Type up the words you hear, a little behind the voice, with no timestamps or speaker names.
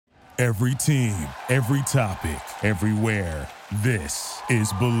Every team, every topic, everywhere. This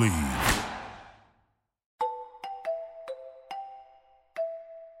is Believe.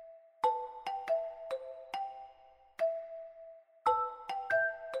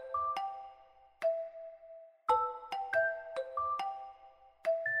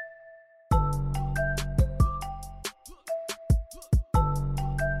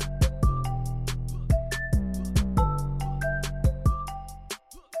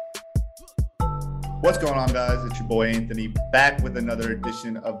 What's going on, guys? It's your boy Anthony, back with another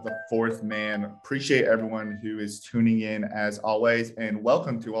edition of The Fourth Man. Appreciate everyone who is tuning in as always, and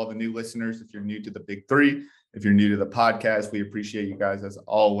welcome to all the new listeners. If you're new to the Big Three, if you're new to the podcast, we appreciate you guys as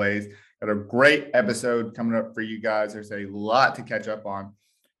always. Got a great episode coming up for you guys. There's a lot to catch up on.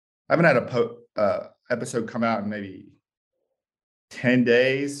 I haven't had a episode come out in maybe 10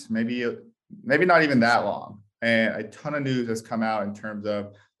 days, maybe not even that long. And a ton of news has come out in terms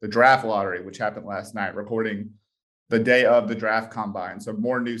of the draft lottery, which happened last night, recording the day of the draft combine. So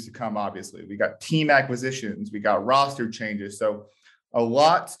more news to come, obviously. We got team acquisitions. We got roster changes. So a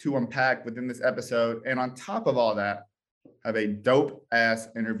lot to unpack within this episode. And on top of all that, I have a dope-ass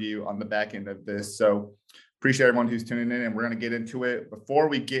interview on the back end of this. So appreciate everyone who's tuning in, and we're going to get into it. Before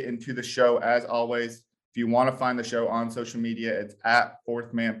we get into the show, as always, if you want to find the show on social media, it's at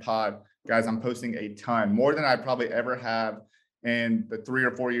Fourth Man Pod. Guys, I'm posting a ton, more than I probably ever have in the 3 or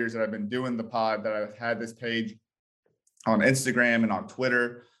 4 years that I've been doing the pod, that I've had this page on Instagram and on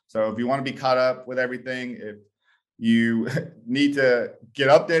Twitter. So if you want to be caught up with everything, if you need to get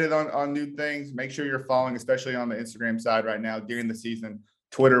updated on new things, make sure you're following, especially on the Instagram side right now during the season.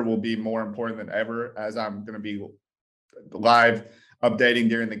 Twitter will be more important than ever, as I'm going to be live updating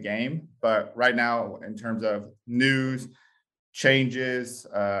during the game. But right now, in terms of news, changes,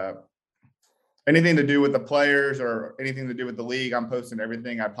 anything to do with the players or anything to do with the league, I'm posting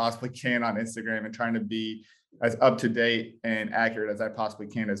everything I possibly can on Instagram and trying to be as up to date and accurate as I possibly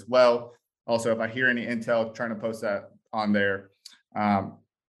can as well. Also, if I hear any intel, trying to post that on there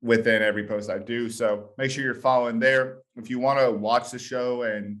within every post I do. So make sure you're following there. If you want to watch the show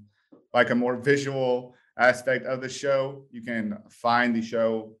and like a more visual aspect of the show, you can find the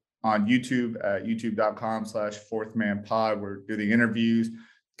show on YouTube at youtube.com/fourthmanpod. We're doing the interviews.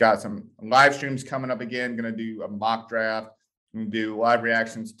 Got some live streams coming up again. Going to do a mock draft. Going to do live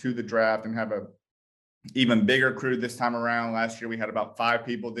reactions to the draft and have a even bigger crew this time around. Last year we had about 5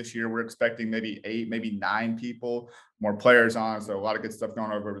 people. This year we're expecting maybe 8, maybe 9 people, more players on. So a lot of good stuff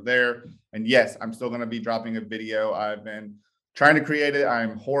going over there. And yes, I'm still going to be dropping a video. I've been trying to create it.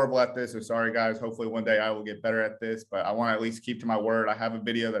 I'm horrible at this. So sorry, guys. Hopefully one day I will get better at this, but I want to at least keep to my word. I have a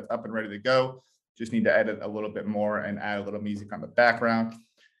video that's up and ready to go. Just need to edit a little bit more and add a little music on the background.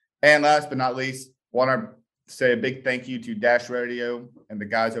 And last but not least, want to say a big thank you to Dash Radio and the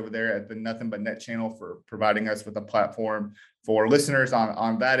guys over there at the Nothing But Net channel for providing us with a platform for listeners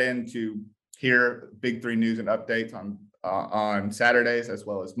on that end to hear Big Three news and updates on Saturdays as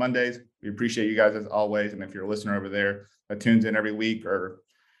well as Mondays. We appreciate you guys as always. And if you're a listener over there that tunes in every week or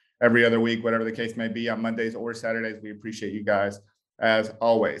every other week, whatever the case may be, on Mondays or Saturdays, we appreciate you guys as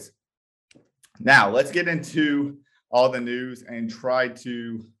always. Now, let's get into all the news and try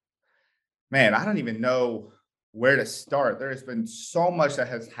to I don't even know where to start. There has been so much that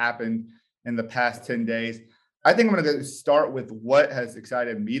has happened in the past 10 days. I think I'm going to start with what has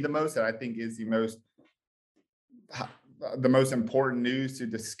excited me the most, that I think is the most important news to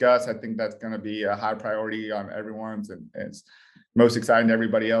discuss. I think that's going to be a high priority on everyone's and it's most exciting to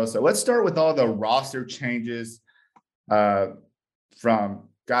everybody else. So let's start with all the roster changes from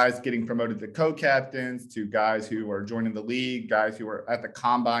guys getting promoted to co-captains to guys who are joining the league, guys who are at the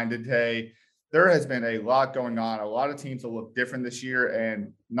combine today. There has been a lot going on. A lot of teams will look different this year,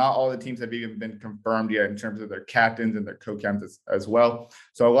 and not all the teams have even been confirmed yet in terms of their captains and their co-captains as well.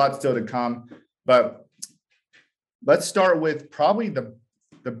 So a lot still to come. But let's start with probably the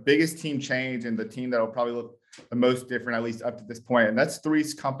biggest team change and the team that will probably look the most different, at least up to this point, and that's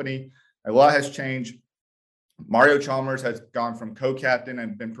Three's Company. A lot has changed. Mario Chalmers has gone from co-captain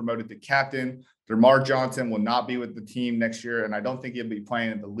and been promoted to captain. DeMar Johnson will not be with the team next year, and I don't think he'll be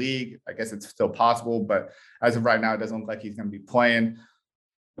playing in the league. I guess it's still possible, but as of right now, it doesn't look like he's going to be playing.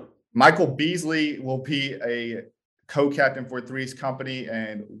 Michael Beasley will be a co-captain for Three's Company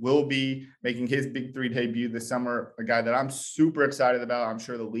and will be making his Big Three debut this summer, a guy that I'm super excited about. I'm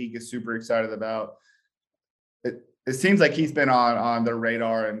sure the league is super excited about. It seems like he's been on their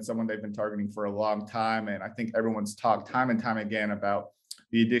radar and someone they've been targeting for a long time. And I think everyone's talked time and time again about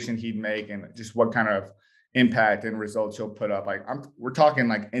the addition he'd make and just what kind of impact and results he'll put up. We're talking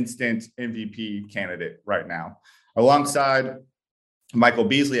like instant MVP candidate right now. Alongside Michael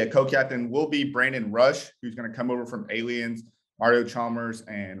Beasley at co-captain will be Brandon Rush, who's going to come over from Aliens. Mario Chalmers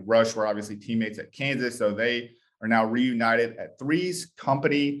and Rush were obviously teammates at Kansas, so they are now reunited at Three's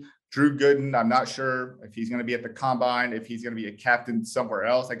company. Drew Gooden, I'm not sure if he's going to be at the combine, if he's going to be a captain somewhere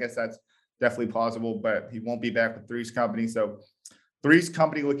else. I guess that's definitely plausible, but he won't be back with Three's company. So Three's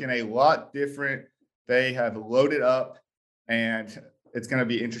company looking a lot different. They have loaded up, and it's going to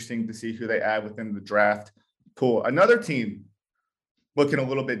be interesting to see who they add within the draft pool. Another team looking a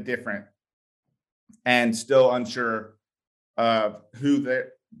little bit different and still unsure of who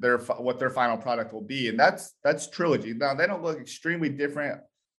what their final product will be, and that's Trilogy. Now they don't look extremely different.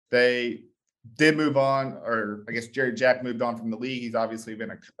 They did move on, or I guess Jared Jack moved on from the league. He's obviously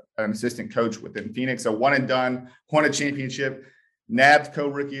been an assistant coach within Phoenix, so one and done, won a championship, nabbed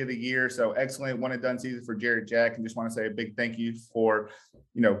co-rookie of the year. So excellent one and done season for Jared Jack, and just want to say a big thank you for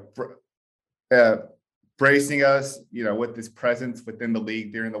bracing us, with this presence within the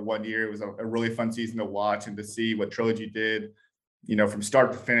league during the 1 year. It was a really fun season to watch, and to see what Trilogy did, from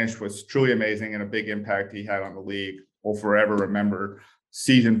start to finish was truly amazing, and a big impact he had on the league. We'll forever remember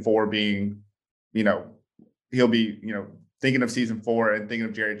season 4 being, he'll be, thinking of season 4 and thinking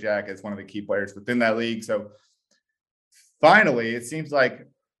of Jared Jack as one of the key players within that league. So finally, it seems like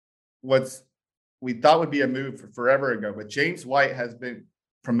what's we thought would be a move for forever ago, but James White has been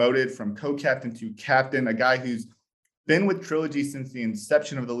promoted from co-captain to captain, a guy who's been with Trilogy since the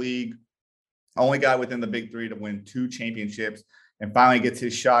inception of the league, only guy within the big 3 to win 2 championships, and finally gets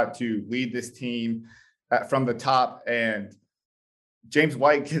his shot to lead this team from the top. And James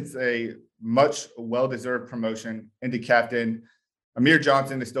White gets a much well-deserved promotion into captain. Amir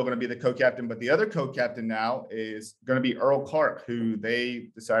Johnson is still going to be the co-captain, but the other co-captain now is going to be Earl Clark, who they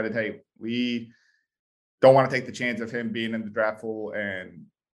decided, hey, we don't want to take the chance of him being in the draft pool and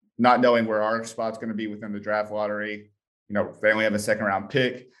not knowing where our spot's going to be within the draft lottery. They only have a second-round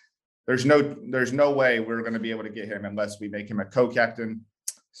pick. There's no way we're going to be able to get him unless we make him a co-captain.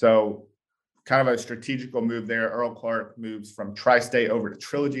 So kind of a strategical move there. Earl Clark moves from Tri-State over to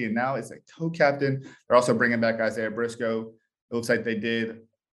Trilogy, and now is a co-captain. They're also bringing back Isaiah Briscoe. It looks like they did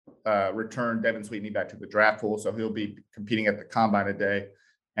return Devin Sweetney back to the draft pool, so he'll be competing at the combine today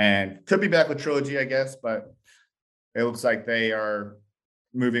and could be back with Trilogy, I guess, but it looks like they are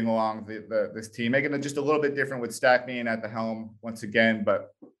moving along this team, making it just a little bit different with Stack being at the helm once again.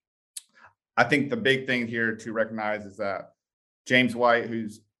 But I think the big thing here to recognize is that James White,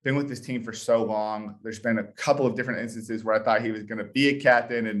 who's been with this team for so long, there's been a couple of different instances where I thought he was going to be a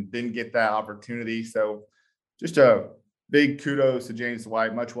captain and didn't get that opportunity. So just a big kudos to James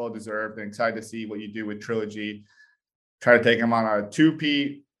White, much well-deserved, and excited to see what you do with Trilogy. Try to take them on a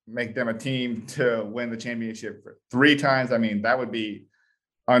 2-peat, make them a team to win the championship 3 times. I mean, that would be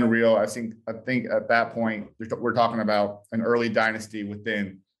unreal. I think at that point, we're talking about an early dynasty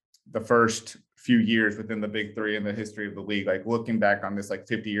within the first few years within the big 3 in the history of the league. Like, looking back on this, like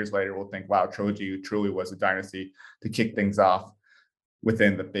 50 years later, we'll think, wow, Trilogy truly was a dynasty to kick things off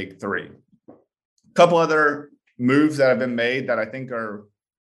within the big 3. A couple other moves that have been made that I think are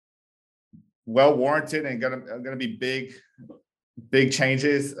well warranted and going to be big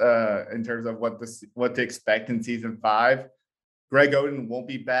changes in terms of what to expect in season 5. Greg Oden won't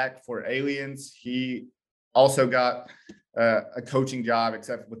be back for Aliens. He also got a coaching job,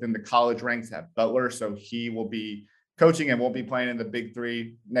 except within the college ranks at Butler, so he will be coaching and won't be playing in the big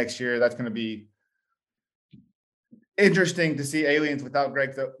 3 next year. That's going to be interesting to see Aliens without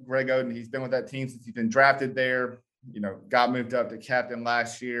Greg Oden. He's been with that team since he's been drafted there. Got moved up to captain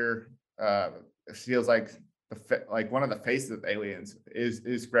last year. It feels like one of the faces of Aliens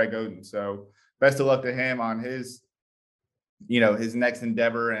is Greg Oden. So best of luck to him on his next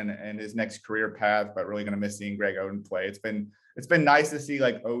endeavor and his next career path. But really going to miss seeing Greg Oden play. It's been nice to see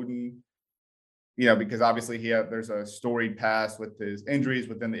like Oden, because obviously there's a storied past with his injuries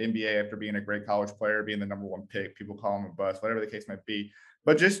within the NBA after being a great college player, being the number 1 pick. People call him a bust, whatever the case might be.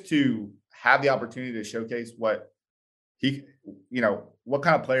 But just to have the opportunity to showcase what what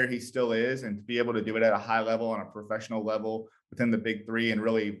kind of player he still is, and to be able to do it at a high level, on a professional level within the big 3, and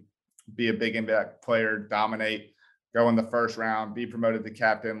really be a big impact player, dominate, go in the first round, be promoted to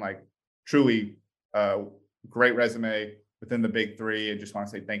captain, like truly great resume within the big 3. And just want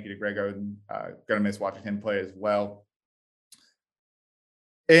to say thank you to Greg Oden. Going to miss watching him play as well.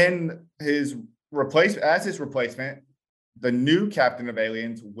 In his replacement, the new captain of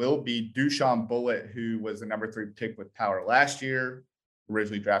Aliens will be Dushan Bullet, who was the number 3 pick with Power last year,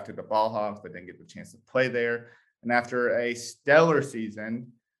 originally drafted the Ball Hawks, but didn't get the chance to play there. And after a stellar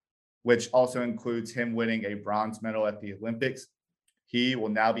season, which also includes him winning a bronze medal at the Olympics, he will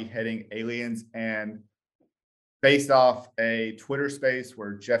now be heading Aliens. And based off a Twitter space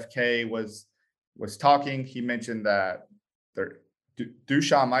where Jeff K was talking. He mentioned that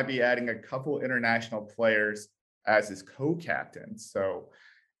Duchamp might be adding a couple international players as his co-captain. So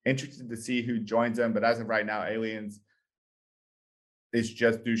interested to see who joins them. But as of right now, Aliens is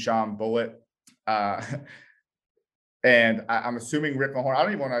just Duchamp, Bullet. And I'm assuming Rick Mahorn. I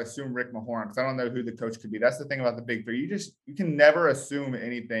don't even want to assume Rick Mahorn because I don't know who the coach could be. That's the thing about the big three. You can never assume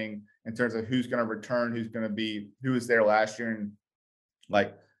anything in terms of who's going to return, who was there last year,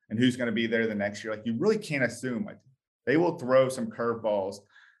 and who's going to be there the next year. Like, you really can't assume. Like, they will throw some curveballs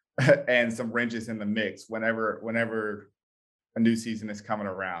and some wrenches in the mix whenever a new season is coming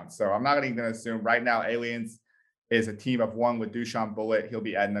around. So I'm not even going to assume. Right now, Aliens is a team of one with Duchamp, Bullet. He'll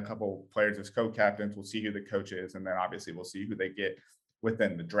be adding a couple players as co-captains. We'll see who the coach is, and then obviously we'll see who they get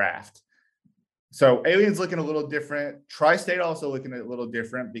within the draft. So Aliens looking a little different. Tri-State also looking a little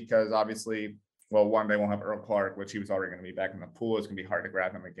different because obviously, well, one, they won't have Earl Clark, which he was already going to be back in the pool. It's going to be hard to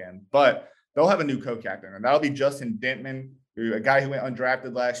grab him again. But they'll have a new co-captain, and that'll be Justin Dentman, a guy who went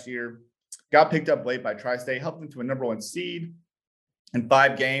undrafted last year, got picked up late by Tri-State, helped them to a number one seed in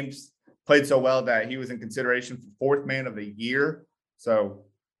 5 games. Played so well that he was in consideration for fourth man of the year. So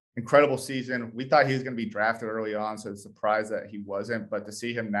incredible season. We thought he was going to be drafted early on, so it's a surprise that he wasn't. But to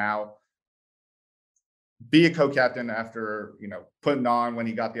see him now be a co-captain after, putting on when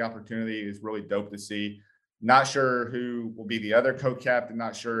he got the opportunity is really dope to see. Not sure who will be the other co-captain.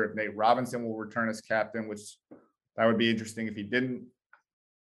 Not sure if Nate Robinson will return as captain, which that would be interesting if he didn't.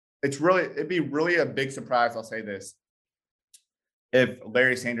 It'd be really a big surprise. I'll say this. If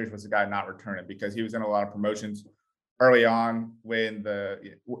Larry Sanders was the guy not returning, because he was in a lot of promotions early on in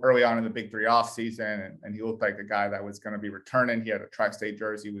the Big Three off season, and he looked like the guy that was going to be returning. He had a Tri-State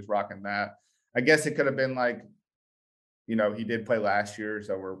jersey, he was rocking that. I guess it could have been like, he did play last year,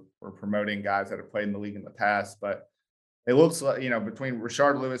 so we're promoting guys that have played in the league in the past. But it looks like, between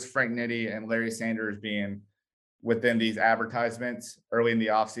Rashard Lewis, Frank Nitti, and Larry Sanders being within these advertisements early in the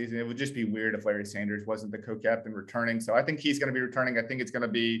offseason, it would just be weird if Larry Sanders wasn't the co-captain returning. So I think he's going to be returning. I think it's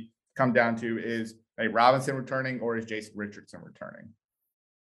going to come down to, is Nate Robinson returning or is Jason Richardson returning?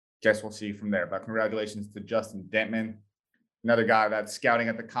 Guess we'll see from there. But congratulations to Justin Dentman, another guy that's scouting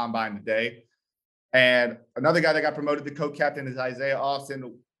at the combine today. And another guy that got promoted to co-captain is Isaiah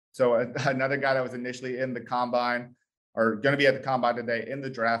Austin. So another guy that was initially in the combine, or going to be at the combine today in the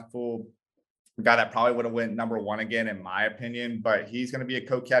draft pool. A guy that probably would have went number one again, in my opinion, but he's going to be a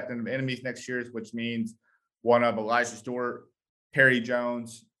co-captain of Enemies next year, which means one of Elijah Stewart, Perry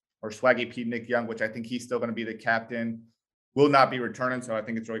Jones, or Swaggy P. Nick Young, which I think he's still going to be the captain, will not be returning. So I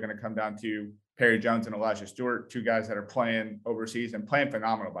think it's really going to come down to Perry Jones and Elijah Stewart, 2 guys that are playing overseas and playing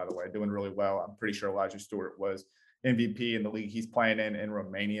phenomenal, by the way, doing really well. I'm pretty sure Elijah Stewart was MVP in the league he's playing in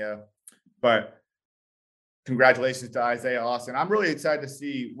Romania. But congratulations to Isaiah Austin. I'm really excited to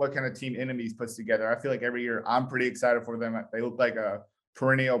see what kind of team Enemies puts together. I feel like every year I'm pretty excited for them. They look like a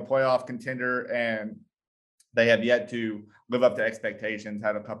perennial playoff contender, and they have yet to live up to expectations,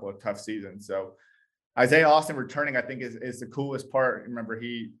 had a couple of tough seasons. So Isaiah Austin returning, I think, is the coolest part. Remember,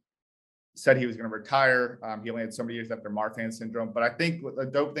 he said he was going to retire. He only had so many years after Marfan syndrome. But I think what the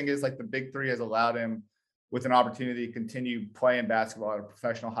dope thing is, like, the Big Three has allowed him with an opportunity to continue playing basketball at a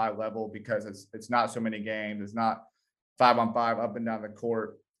professional high level, because it's not so many games. It's not 5-on-5 up and down the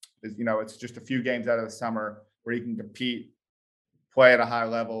court. It's just a few games out of the summer where you can compete, play at a high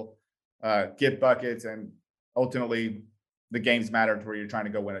level, get buckets, and ultimately the games matter to where you're trying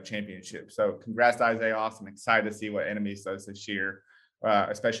to go win a championship. So congrats to Isaiah Austin. Excited to see what Enemies does this year,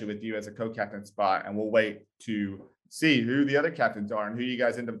 especially with you as a co-captain spot. And we'll wait to see who the other captains are and who you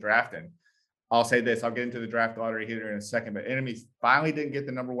guys end up drafting. I'll say this, I'll get into the draft lottery here in a second, but Enemies finally didn't get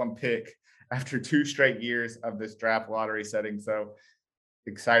the number 1 pick after 2 straight years of this draft lottery setting. So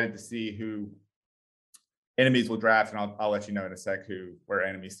excited to see who Enemies will draft, and I'll let you know in a sec where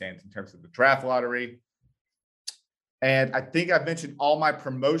Enemies stands in terms of the draft lottery. And I think I've mentioned all my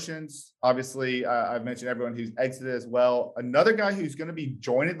promotions. Obviously, I've mentioned everyone who's exited as well. Another guy who's going to be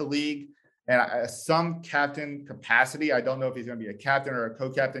joining the league and some captain capacity. I don't know if he's going to be a captain or a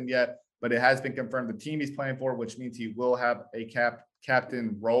co-captain yet, but it has been confirmed the team he's playing for, which means he will have a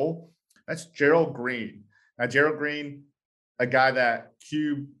captain role. That's Gerald Green. Now, Gerald Green, a guy that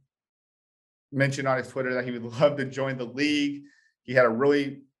Cube mentioned on his Twitter that he would love to join the league. He had a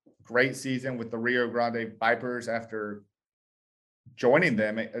really great season with the Rio Grande Vipers after joining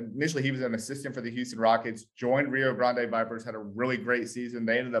them. Initially, he was an assistant for the Houston Rockets, joined Rio Grande Vipers, had a really great season.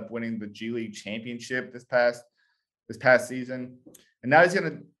 They ended up winning the G League championship this past season. And now he's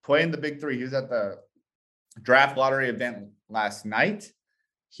going to play in the Big Three. He was at the draft lottery event last night.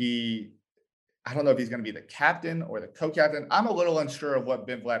 He I don't know if he's going to be the captain or the co-captain. I'm a little unsure of what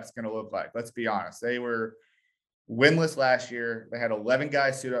Ben Black's going to look like. Let's be honest. They were winless last year. They had 11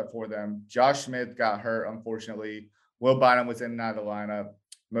 guys suit up for them. Josh Smith got hurt, unfortunately. Will Bynum was in and out of the lineup.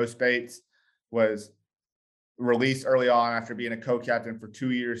 Mo Spates was released early on after being a co-captain for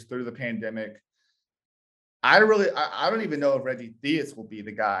 2 years through the pandemic. I don't even know if Reggie Theus will be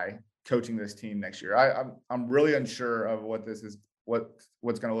the guy coaching this team next year. I'm really unsure of what this is,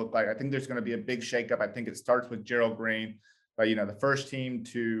 what's going to look like. I think there's going to be a big shakeup. I think it starts with Gerald Green, but the first team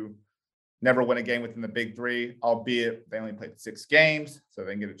to never win a game within the big three, albeit they only played 6 games, so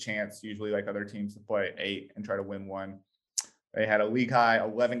they can get a chance, usually like other teams, to play 8 and try to win one. They had a league high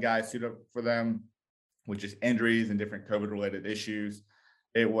 11 guys suit up for them, with just injuries and different COVID-related issues.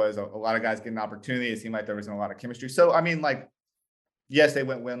 It was a lot of guys getting an opportunity. It seemed like there wasn't a lot of chemistry. So, yes, they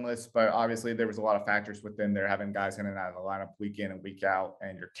went winless, but obviously there was a lot of factors within there, having guys in and out of the lineup week in and week out,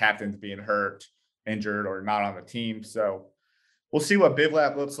 and your captains being hurt, injured, or not on the team. So we'll see what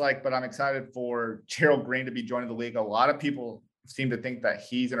Bivlap looks like, but I'm excited for Gerald Green to be joining the league. A lot of people seem to think that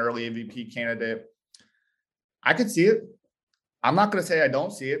he's an early MVP candidate. I could see it. I'm not going to say I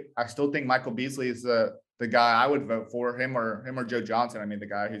don't see it. I still think Michael Beasley is the guy I would vote for, him or Joe Johnson. I mean, the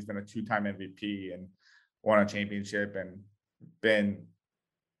guy who's been a 2-time MVP and won a championship and been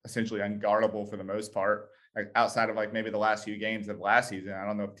essentially unguardable for the most part, like outside of maybe the last few games of last season. I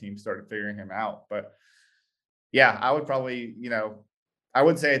don't know if teams started figuring him out, but yeah, I would probably, I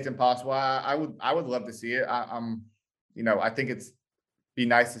would say it's impossible. I would love to see it. I think it's be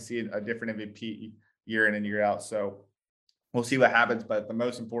nice to see a different MVP year in and year out. So we'll see what happens. But the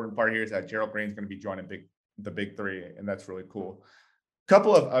most important part here is that Gerald Green's going to be joining the big three, and that's really cool. A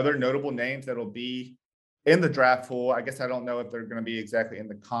couple of other notable names that'll be in the draft pool. I guess I don't know if they're going to be exactly in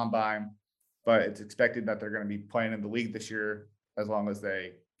the combine, but it's expected that they're going to be playing in the league this year as long as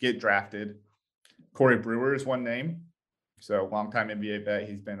they get drafted. Corey Brewer is one name. So longtime NBA vet.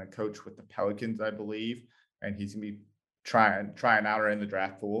 He's been a coach with the Pelicans, I believe, and he's going to be trying out or in the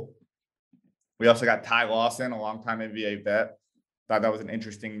draft pool. We also got Ty Lawson, a longtime NBA vet. Thought that was an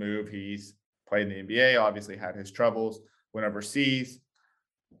interesting move. He's played in the NBA, obviously had his troubles, went overseas.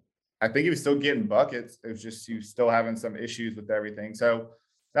 I think he was still getting buckets. It was just he was still having some issues with everything. So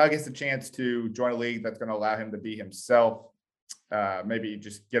now he gets a chance to join a league that's going to allow him to be himself, maybe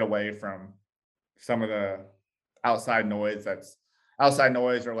just get away from some of the outside noise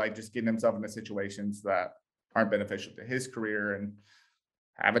or just getting himself into situations that aren't beneficial to his career, and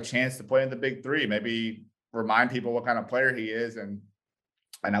have a chance to play in the big three, maybe remind people what kind of player he is, and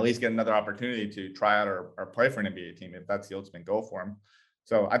at least get another opportunity to try out or play for an NBA team if that's the ultimate goal for him.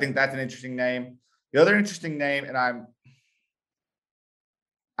 So I think that's an interesting name. The other interesting name, and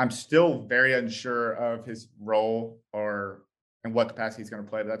I'm still very unsure of his role or in what capacity he's going to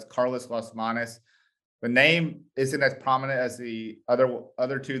play, but that's Carlos Lasmanis. The name isn't as prominent as the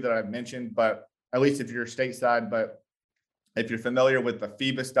other two that I've mentioned, but at least if you're stateside. But if you're familiar with the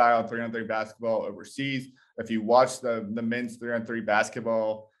FIBA style 3-on-3 basketball overseas, if you watch the men's 3-on-3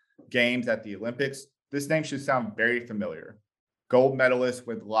 basketball games at the Olympics, this name should sound very familiar. Gold medalist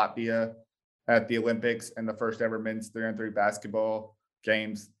with Latvia at the Olympics and the first ever men's 3-on-3 basketball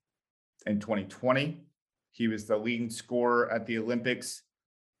games in 2020. He was the leading scorer at the Olympics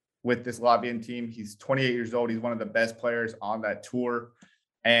with this Latvian team. He's 28 years old. He's one of the best players on that tour,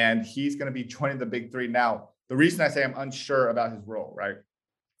 and he's going to be joining the big three. Now, the reason I say I'm unsure about his role, right?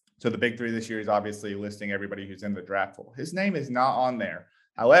 So the big three this year is obviously listing everybody who's in the draft pool. His name is not on there.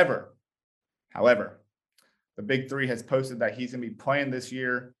 However, the big three has posted that he's going to be playing this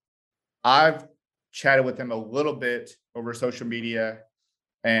year. I've chatted with him a little bit over social media,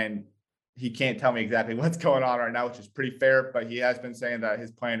 and he can't tell me exactly what's going on right now, which is pretty fair, but he has been saying that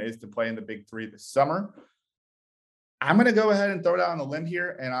his plan is to play in the big three this summer. I'm going to go ahead and throw it out on the limb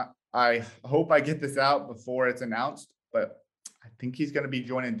here, and I hope I get this out before it's announced, but I think he's going to be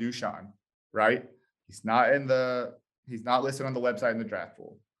joining Dushan, right? He's not listed on the website in the draft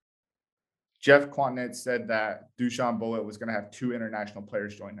pool. Jeff Quantnett said that Dushan Bullet was going to have 2 international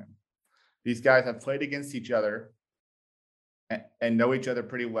players join him. These guys have played against each other and know each other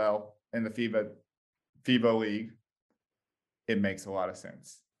pretty well in the FIBA league. It makes a lot of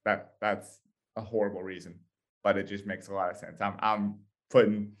sense. That's a horrible reason, but it just makes a lot of sense. I'm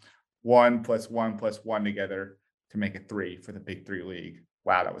putting 1 + 1 + 1 together to make a 3 for the big three league.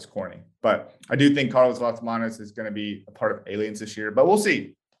 Wow, that was corny. But I do think Carlos Lasmanis is going to be a part of Aliens this year, but we'll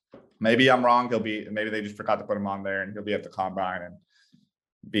see. Maybe I'm wrong. Maybe they just forgot to put him on there, and he'll be at the combine and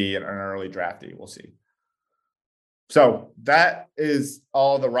be an early draftee. We'll see. So that is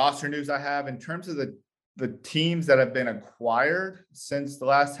all the roster news I have. In terms of the the teams that have been acquired since the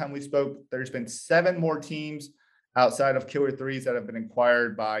last time we spoke, there's been 7 more teams outside of Killer Threes that have been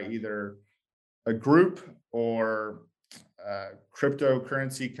acquired by either a group or a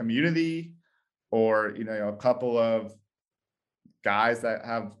cryptocurrency community, or a couple of guys that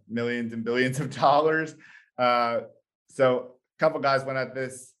have millions and billions of dollars. So a couple guys went at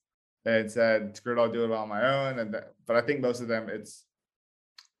this and said, "Screw it, I'll do it on my own." But I think most of them,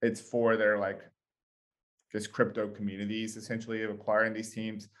 it's for their just crypto communities essentially of acquiring these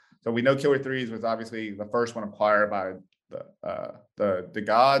teams. So we know Killer Threes was obviously the first one acquired by the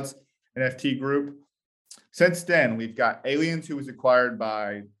Gods NFT group. Since then, we've got Aliens, who was acquired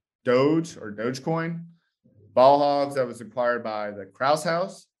by Doge or Dogecoin. Ball Hogs, that was acquired by the Krause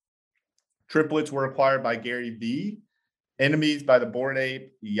House. Triplets were acquired by Gary V. Enemies by the Bored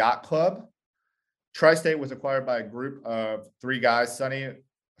Ape Yacht Club. Tri-State was acquired by a group of 3 guys, Sonny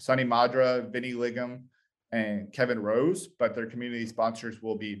Madra, Vinny Liggum, and Kevin Rose, but their community sponsors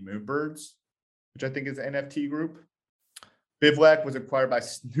will be Moonbirds, which I think is an NFT group. Bivouac was acquired by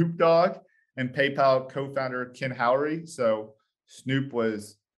Snoop Dogg and PayPal co-founder Ken Howery. So Snoop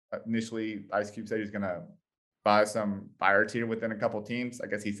was initially, Ice Cube said he's going to buy some fire tier within a couple teams. I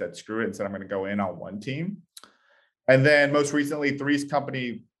guess he said, screw it, and said, I'm going to go in on one team. And then most recently, Three's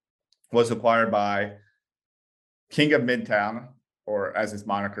Company was acquired by King of Midtown, or as his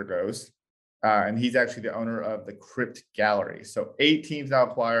moniker goes. And he's actually the owner of the Crypt Gallery. So 8 teams now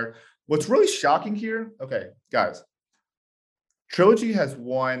acquired. What's really shocking here, okay, guys, Trilogy has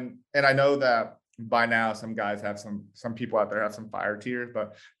won, and I know that by now some guys have some people out there have some fire tiers,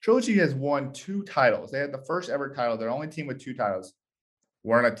 but Trilogy has won 2 titles. They had the first ever title. Their only team with 2 titles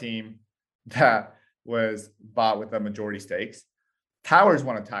weren't a team that was bought with a majority stakes. Towers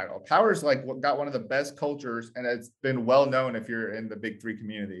won a title. Towers got one of the best cultures, and it's been well known if you're in the Big 3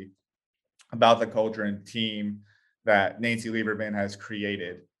 community about the culture and team that Nancy Lieberman has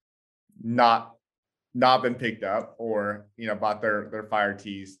created, not been picked up or bought their fire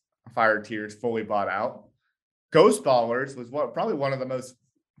tiers fully bought out. Ghost Ballers was probably one of the most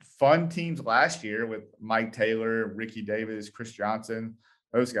fun teams last year with Mike Taylor, Ricky Davis, Chris Johnson,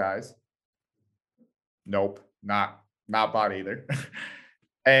 those guys. Nope, not bought either.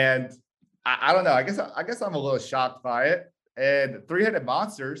 And I don't know. I guess I'm a little shocked by it. And Three-Headed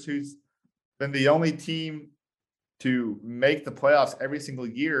Monsters, who's been the only team to make the playoffs every single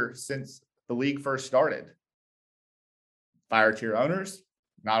year since the league first started. Fire tier owners,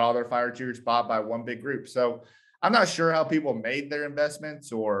 not all their fire tiers bought by one big group. So I'm not sure how people made their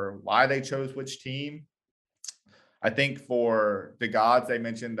investments or why they chose which team. I think for the Gods, they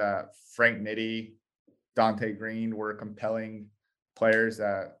mentioned that Frank Nitti, Dante Green were compelling players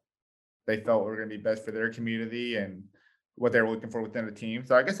that they felt were going to be best for their community and what they were looking for within the team.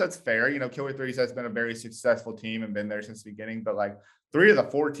 So I guess that's fair. Killer Threes has been a very successful team and been there since the beginning. But 3 of the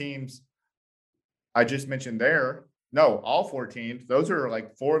 4 teams I just mentioned there, no, all 4 teams, those are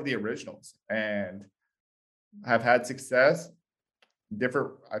 4 of the originals and have had success.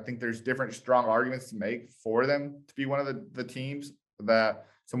 I think there's different strong arguments to make for them to be one of the teams that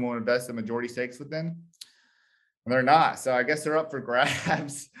someone would invest in majority stakes within. And they're not. So I guess they're up for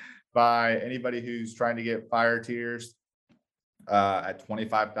grabs by anybody who's trying to get fire tiers at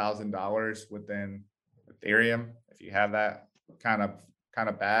 $25,000 within Ethereum. If you have that kind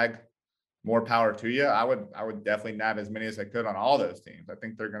of bag, more power to you. I would definitely nab as many as I could on all those teams. I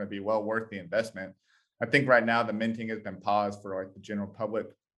think they're going to be well worth the investment. I think right now the minting has been paused for the general public.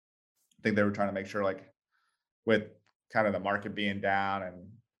 I think they were trying to make sure with kind of the market being down and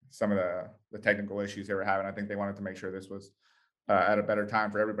some of the technical issues they were having, I think they wanted to make sure this was at a better time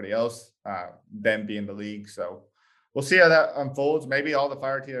for everybody else, them being the league. So we'll see how that unfolds. Maybe all the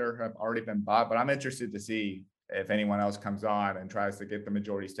fire tier have already been bought, but I'm interested to see if anyone else comes on and tries to get the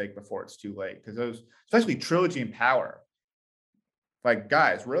majority stake before it's too late. Because those, especially Trilogy and Power,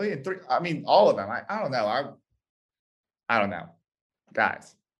 guys, really? All of them. I don't know. I don't know,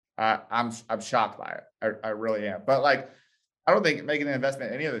 guys. I'm shocked by it. I really am. But I don't think making an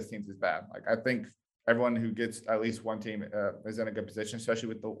investment in any of those teams is bad. I think everyone who gets at least one team is in a good position, especially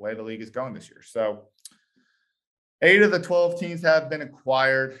with the way the league is going this year. So 8 of the 12 teams have been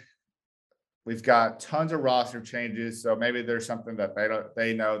acquired. We've got tons of roster changes, so maybe there's something that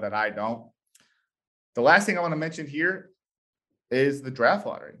they know that I don't. The last thing I want to mention here is the draft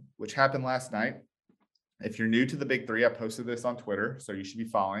lottery, which happened last night. If you're new to the Big 3, I posted this on Twitter, so you should be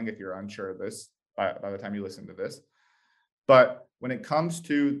following if you're unsure of this by the time you listen to this. But when it comes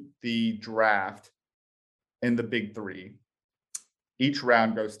to the draft in the Big 3, each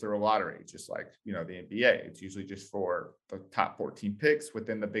round goes through a lottery, just like, the NBA. It's usually just for the top 14 picks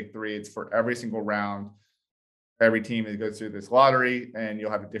within the big three. It's for every single round. Every team that goes through this lottery, and you'll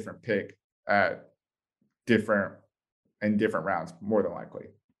have a different pick at different rounds, more than likely.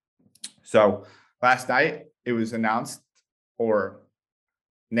 So last night it was announced, or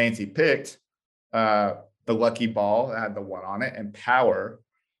Nancy picked the lucky ball that had the 1 on it, and Power,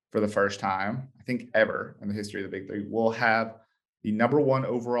 for the first time, I think ever in the history of the Big Three, will have the number 1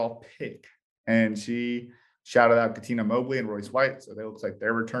 overall pick. And she shouted out Katina Mobley and Royce White, so they looks like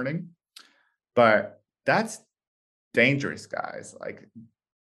they're returning. But that's dangerous, guys. Like,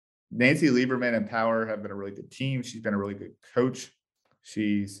 Nancy Lieberman and Power have been a really good team. She's been a really good coach.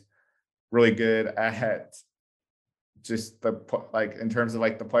 She's really good at just in terms of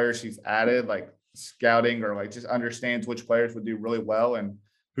like the players she's added, like scouting, or like just understands which players would do really well and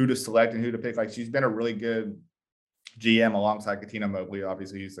who to select and who to pick. Like, she's been a really good GM alongside Katina Mobley.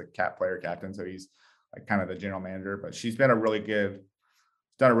 Obviously, he's a captain, so he's like kind of the general manager. But she's done a really good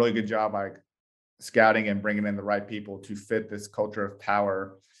job like scouting and bringing in the right people to fit this culture of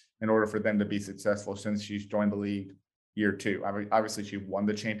Power in order for them to be successful since she's joined the league year 2. Obviously, she won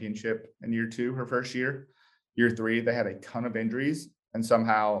the championship in year 2, her first year. Year 3, they had a ton of injuries, and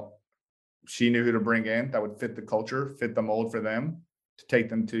somehow she knew who to bring in that would fit the culture, fit the mold for them to take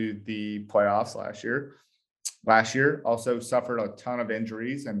them to the playoffs last year. Last year also suffered a ton of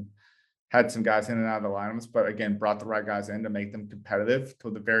injuries and had some guys in and out of the lineups, but again, brought the right guys in to make them competitive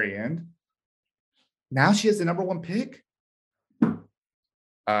till the very end. Now she has the number 1 pick.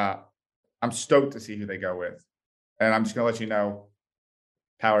 I'm stoked to see who they go with. And I'm just going to let you know,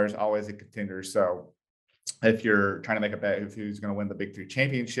 Power is always a contender. So if you're trying to make a bet of who's going to win the Big Three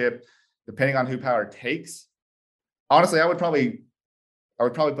championship, depending on who Power takes, honestly, I would probably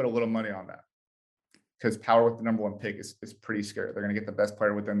put a little money on that, because Power with the number 1 pick is pretty scary. They're going to get the best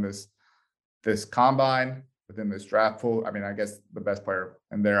player within this combine, within this draft pool. I mean, I guess the best player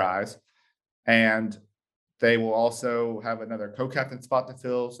in their eyes. And they will also have another co-captain spot to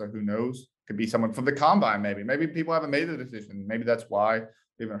fill. So who knows? Could be someone from the combine, maybe. Maybe people haven't made the decision. Maybe that's why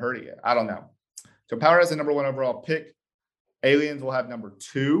we haven't heard it yet. I don't know. So Power has the number 1 overall pick. Aliens will have number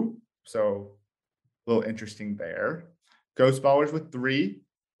 2. So a little interesting there. Ghost Ballers with 3.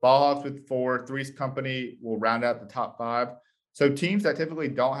 Ballhawks with 4. Three's Company will round out the top 5. So teams that typically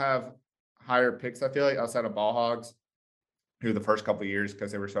don't have higher picks, I feel like, outside of Ballhogs, who the first couple of years,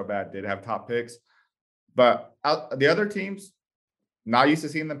 because they were so bad, did have top picks. But the other teams, not used to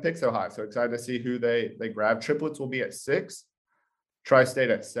seeing them pick so high. So excited to see who they grab. Triplets will be at 6. Tri-State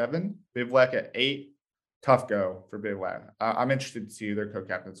at 7. Bivouac at 8. Tough go for Bivouac. I'm interested to see who their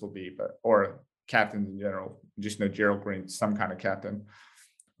co-captains will be, or captains in general. Just know Gerald Green's some kind of captain.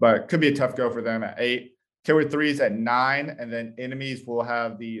 But it could be a tough go for them at 8. Killer 3's at 9. And then Enemies will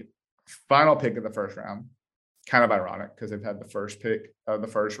have the final pick of the first round. Kind of ironic, because they've had the first pick of the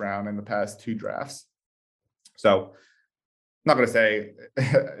first round in the past 2 drafts. So I'm not going to say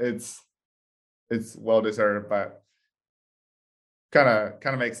it's well deserved, but kind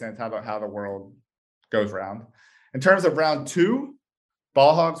of makes sense how the world goes round. In terms of round 2,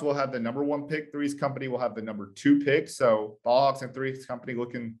 Ballhogs will have the number 1 pick. Three's Company will have the number 2 pick. So Ballhogs and Three's Company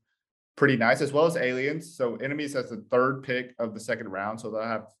looking pretty nice, as well as Aliens. So Enemies has the 3rd pick of the second round. So they'll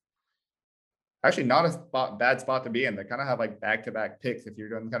have actually not a bad spot to be in. They kind of have like back-to-back picks if you're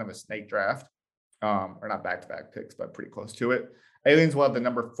doing kind of a snake draft. Or not back-to-back picks, but pretty close to it. Aliens will have the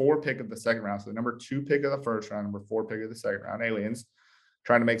number 4 pick of the second round. So the number 2 pick of the first round, number 4 pick of the second round. Aliens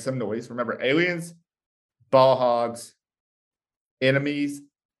trying to make some noise. Remember, Aliens, Ballhogs, Enemies,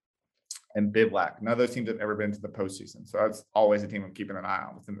 and Bivouac. None of those teams have ever been to the postseason. So that's always a team I'm keeping an eye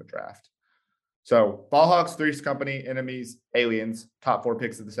on within the draft. So Ballhogs, Three's Company, Enemies, Aliens, top 4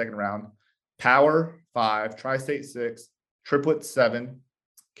 picks of the second round. Power, 5. Tri-State, 6. Triplets, 7.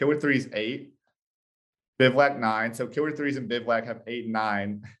 Killer 3's 8. Bivouac, 9. So Killer 3's and Bivouac have 8 and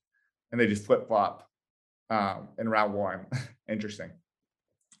 9, and they just flip-flop in round 1. Interesting.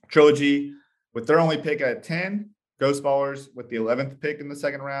 Trilogy with their only pick at 10. Ghost Ballers with the 11th pick in the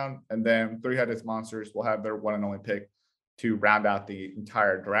second round. And then Three-Headed Monsters will have their 1 and only pick to round out the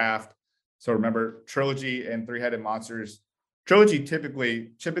entire draft. So remember, Trilogy and Three-Headed Monsters. Trilogy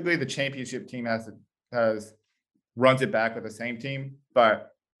typically the championship team runs it back with the same team, but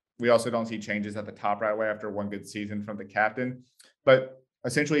we also don't see changes at the top right away after one good season from the captain. But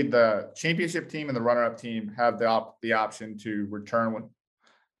essentially, the championship team and the runner-up team have the option to return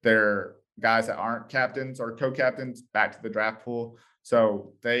their guys that aren't captains or co-captains back to the draft pool.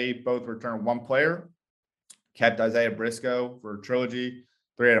 So they both return 1 player. Kept Isaiah Briscoe for Trilogy.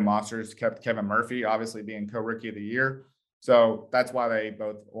 Three-Headed Monsters kept Kevin Murphy, obviously being co-rookie of the year. So that's why they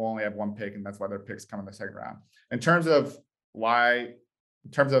both will only have one pick, and that's why their picks come in the second round. In terms of 10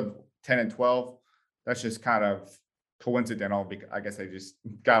 and 12, that's just kind of coincidental because I guess they just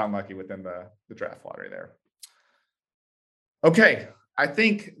got unlucky within the draft lottery there. Okay, I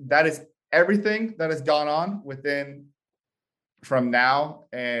think that is everything that has gone on from now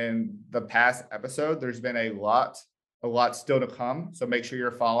and the past episode. There's been a lot still to come. So make sure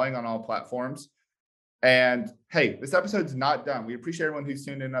you're following on all platforms. And hey, this episode's not done. We appreciate everyone who's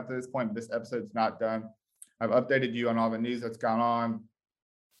tuned in up to this point, but this episode's not done. I've updated you on all the news that's gone on.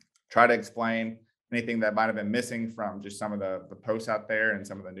 Try to explain anything that might have been missing from just some of the posts out there and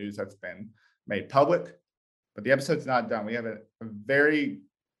some of the news that's been made public. But the episode's not done. We have a very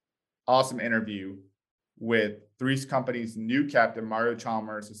awesome interview with Three's Company's new captain, Mario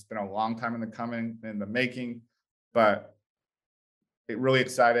Chalmers. It's been a long time in the making, but really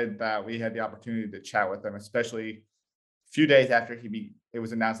excited that we had the opportunity to chat with him, especially a few days after it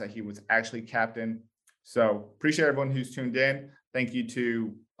was announced that he was actually captain. So appreciate everyone who's tuned in. Thank you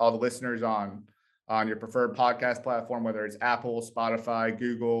to all the listeners on your preferred podcast platform, whether it's Apple, Spotify,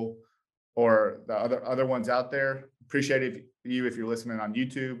 Google, or the other ones out there. Appreciate if you're listening on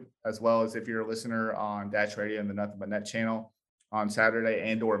YouTube, as well as if you're a listener on Dash Radio and the Nothing But Net channel on Saturday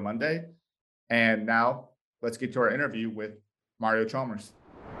and or Monday. And now let's get to our interview with Mario Chalmers.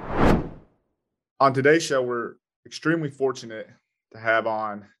 On today's show, we're extremely fortunate to have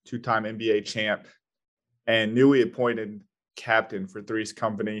on two-time NBA champ and newly appointed captain for Three's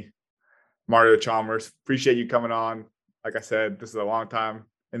Company, Mario Chalmers. Appreciate you coming on. Like I said, this is a long time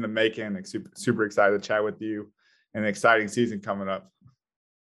in the making. Super excited to chat with you, and an exciting season coming up.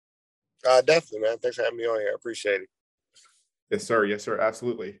 Definitely, man. Thanks for having me on here. I appreciate it. Yes, sir. Yes, sir.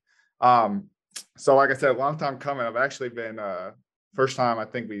 Absolutely. So like I said, a long time coming. I've actually been first time I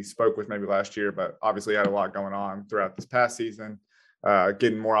think we spoke with maybe last year, but obviously had a lot going on throughout this past season,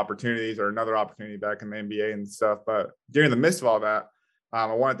 getting more opportunities or another opportunity back in the NBA and stuff. But during the midst of all that,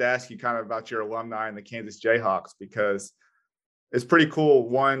 I wanted to ask you kind of about your alumni in the Kansas Jayhawks, because it's pretty cool,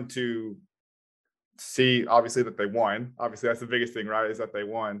 one, to see obviously that they won. Obviously that's the biggest thing, right, is that they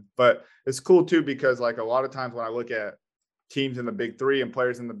won. But it's cool too, because like a lot of times when I look at teams in the Big Three and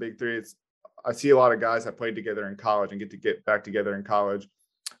players in the Big Three, I see a lot of guys that played together in college and get back together in college.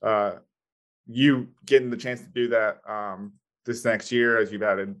 You getting the chance to do that this next year, as you've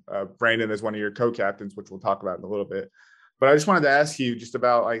added Brandon as one of your co-captains, which we'll talk about in a little bit. But I just wanted to ask you just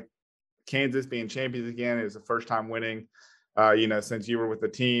about like Kansas being champions again. It was the first time winning, since you were with the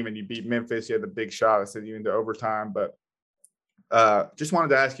team and you beat Memphis. You had the big shot that sent you into overtime. But just wanted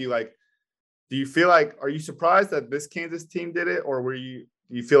to ask you, like, do you feel like, are you surprised that this Kansas team did it, or do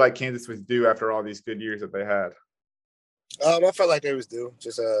you feel like Kansas was due after all these good years that they had? I felt like they was due,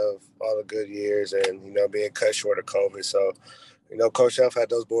 just all the good years and, being cut short of COVID. So, Coach Huff had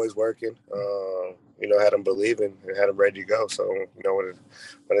those boys working, had them believing and had them ready to go. So,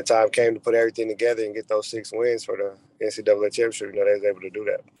 when the time came to put everything together and get those 6 wins for the NCAA championship, they was able to do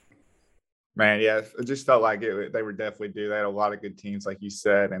that. Man, yeah, it just felt like they were definitely due. They had a lot of good teams, like you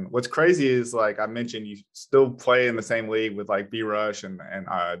said. And what's crazy is, like I mentioned, you still play in the same league with like B-Rush and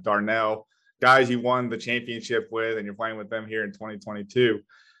Darnell, guys you won the championship with, and you're playing with them here in 2022.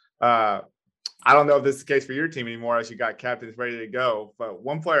 I don't know if this is the case for your team anymore, as you got captains ready to go. But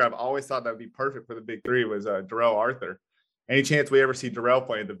one player I've always thought that would be perfect for the Big Three was Darrell Arthur. Any chance we ever see Darrell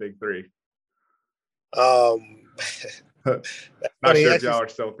play in the Big Three? Not sure if y'all are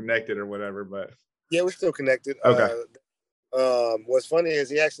still connected or whatever, but yeah, we're still connected. Okay. What's funny is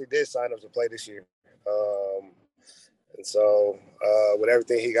he actually did sign up to play this year, and so with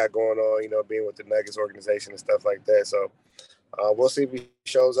everything he got going on, being with the Nuggets organization and stuff like that. So we'll see if he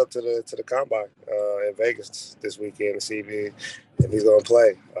shows up to the combine in Vegas this weekend and see if he's going to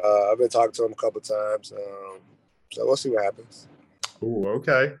play. I've been talking to him a couple of times, so we'll see what happens. Ooh,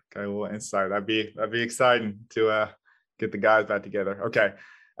 okay, a little insight. That'd be exciting to get the guys back together. Okay.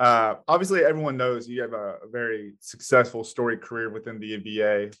 Obviously, everyone knows you have a very successful storied career within the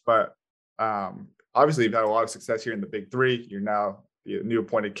NBA, but obviously you've had a lot of success here in the Big Three. You're now the new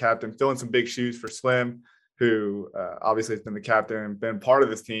appointed captain, filling some big shoes for Slim, who obviously has been the captain and been part of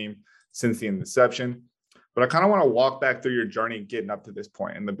this team since the inception. But I kind of want to walk back through your journey getting up to this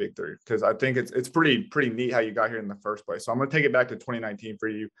point in the Big Three, because I think it's pretty neat how you got here in the first place. So I'm going to take it back to 2019 for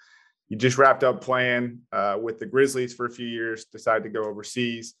you. You just wrapped up playing with the Grizzlies for a few years, decided to go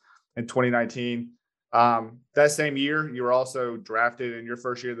overseas in 2019. That same year, you were also drafted in your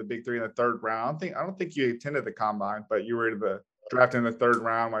first year of the Big Three in the third round. I don't think you attended the combine, but you were drafted in the third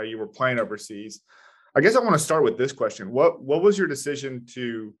round while you were playing overseas. I guess I want to start with this question. What was your decision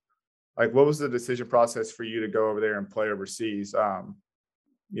to Like, what was the decision process for you to go over there and play overseas?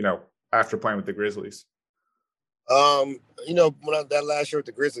 You know, after playing with the Grizzlies. That last year with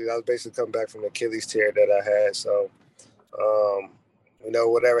the Grizzlies, I was basically coming back from the Achilles tear that I had. So,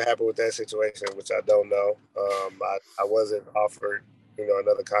 whatever happened with that situation, which I don't know, I wasn't offered,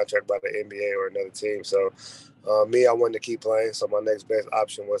 another contract by the NBA or another team. So, I wanted to keep playing. So my next best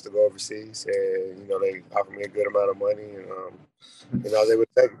option was to go overseas, and they offered me a good amount of money, and I was able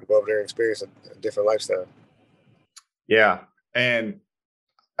to take it, go over there and experience a different lifestyle. Yeah, and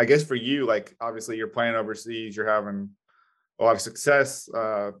I guess for you, like obviously you're playing overseas, you're having a lot of success,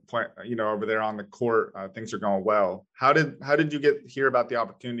 over there on the court. Things are going well. How did you hear about the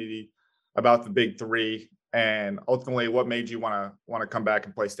opportunity, about the Big Three, and ultimately what made you want to come back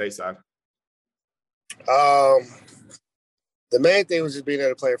and play stateside? The main thing was just being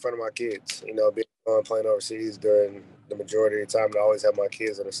able to play in front of my kids. Playing overseas during the majority of the time. I always have my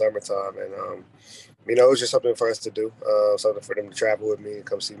kids in the summertime, and it was just something for us to do, something for them to travel with me and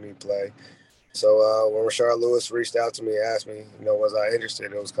come see me play. So when Rashard Lewis reached out to me and asked me, was I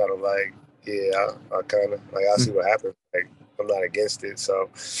interested? It was kind of like, yeah, I kind of like, I'll see what happens. Like, I'm not against it. So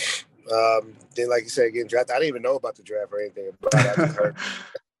then, like you said, getting drafted, I didn't even know about the draft or anything about it. I just heard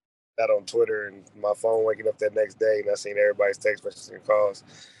that on Twitter and my phone waking up that next day, and I seen everybody's text messages and calls.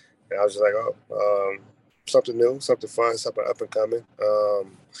 And I was just like, something new, something fun, something up and coming.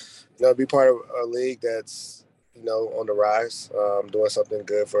 Be part of a league that's, on the rise, doing something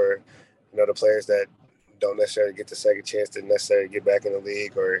good for, the players that don't necessarily get the second chance to necessarily get back in the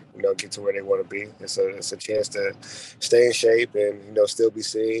league or, get to where they want to be. It's a chance to stay in shape and, still be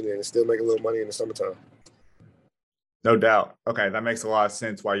seen and still make a little money in the summertime. No doubt. Okay, that makes a lot of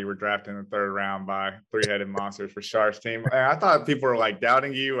sense why you were drafted in the third round by three-headed monsters for Shar's team. And I thought people were like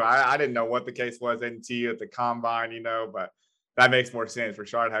doubting you. I didn't know what the case was. They didn't see you at the combine, but that makes more sense.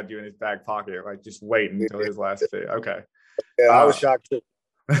 Rashard had you in his back pocket, like just waiting until his last fit. Okay. Yeah, I was shocked too.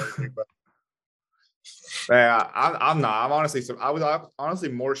 Yeah, I'm not. I was honestly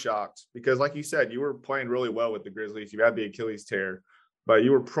more shocked because, like you said, you were playing really well with the Grizzlies. You had the Achilles tear, but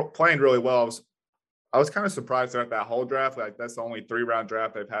you were playing really well. I was kind of surprised at that whole draft. Like that's the only 3-round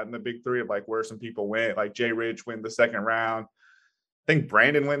draft they've had in the Big Three of like where some people went. Like Jay Ridge went the second round. I think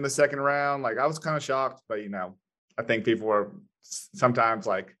Brandon went in the second round. Like I was kind of shocked, but I think people are sometimes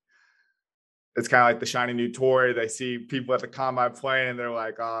like it's kind of like the shiny new toy. They see people at the combine playing and they're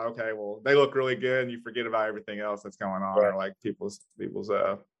like, oh, okay, well, they look really good. And you forget about everything else that's going on, or like people's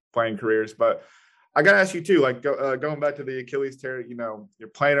playing careers. But I got to ask you too, like going back to the Achilles tear, you're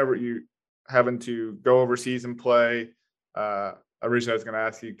playing you having to go overseas and play. Originally I was going to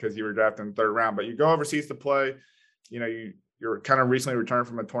ask you because you were drafted in the third round, but you go overseas to play, you're kind of recently returned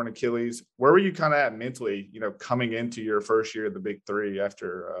from a torn Achilles. Where were you kind of at mentally, coming into your first year of the Big Three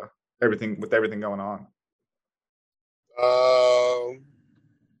after everything going on?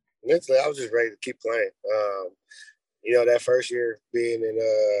 Mentally, I was just ready to keep playing. That first year being in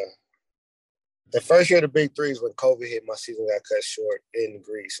the first year of the Big Three is when COVID hit. My season got cut short in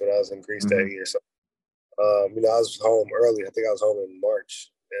Greece when I was in Greece that year. So, I was home early. I think I was home in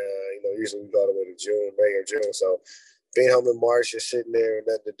March. Usually we go all the way to June, May or June. So being home in March, just sitting there,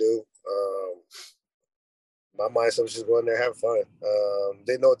 nothing to do. My mindset was just going there, having fun.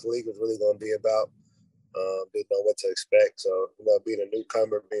 Didn't know what the league was really going to be about. Didn't know what to expect. So, being a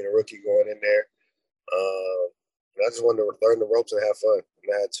newcomer, being a rookie going in there, I just wanted to learn the ropes and have fun.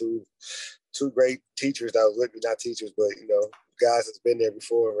 And I had two great teachers that was with me, not teachers, but, guys that's been there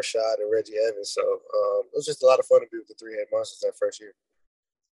before, Rashad and Reggie Evans. So it was just a lot of fun to be with the three-head monsters that first year.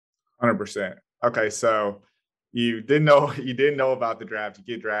 100%. Okay, so you didn't know about the draft. You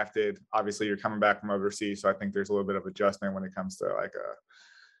get drafted. Obviously, you're coming back from overseas, so I think there's a little bit of adjustment when it comes to like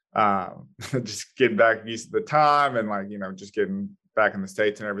just getting back used to the time and just getting back in the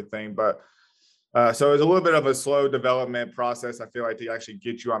States and everything. But so it was a little bit of a slow development process, I feel like, to actually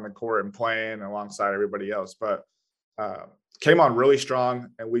get you on the court and playing alongside everybody else. But came on really strong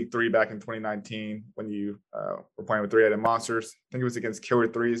in week 3 back in 2019 when you were playing with three-headed monsters. I think it was against Killer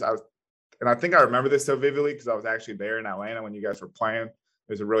Threes. I think I remember this so vividly because I was actually there in Atlanta when you guys were playing. It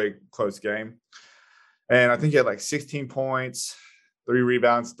was a really close game. And I think you had like 16 points, 3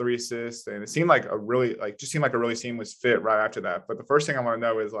 rebounds, 3 assists. And it seemed like a really seamless fit right after that. But the first thing I want to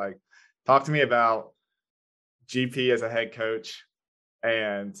know is talk to me about GP as a head coach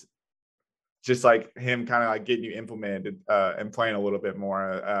and just like him kind of like getting you implemented and playing a little bit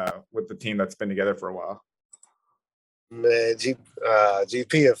more with the team that's been together for a while. Man,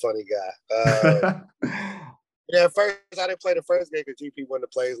 GP a funny guy. At first I didn't play the first game because GP wanted to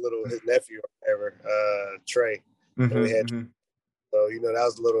play his nephew or whatever, Trey. And we had so that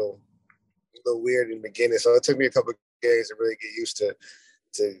was a little little weird in the beginning. So it took me a couple of games to really get used to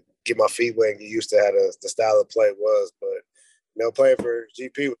get my feet wet and get used to how the style of play was. But playing for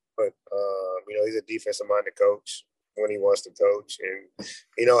GP was fun. He's a defensive-minded coach when he wants to coach, and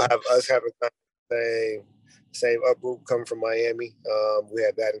have us having the same uproot coming from Miami. We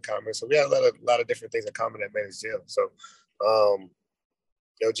had that in common, so we had a lot of different things in common that made us gel. So,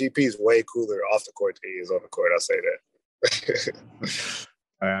 GP is way cooler off the court than he is on the court. I'll say that.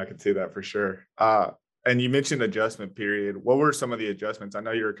 I can see that for sure. And you mentioned adjustment period. What were some of the adjustments? I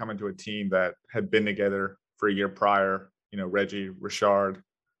know you were coming to a team that had been together for a year prior. Reggie, Richard,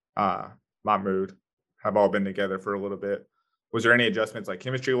 Mahmoud have all been together for a little bit. Was there any adjustments like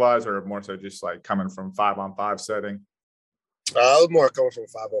chemistry wise, or more so just like coming from 5-on-5 setting? It was more coming from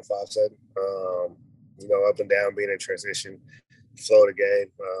 5-on-5 setting. Up and down, being in transition, flow of the game.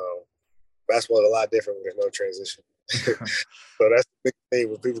 Basketball is a lot different when there's no transition. So that's the big thing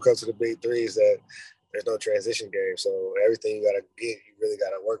when people come to the big three is that there's no transition game. So everything you got to get, you really got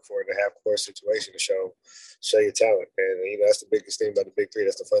to work for it in a half-court situation to show your talent. And, that's the biggest thing about the big three.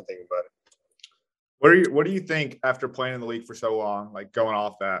 That's the fun thing about it. What do you think after playing in the league for so long, like going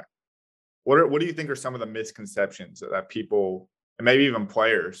off that, what do you think are some of the misconceptions that people and maybe even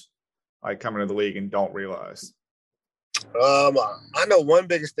players like coming to the league and don't realize? I know one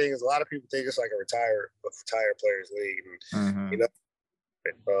biggest thing is a lot of people think it's like a retired players league. And,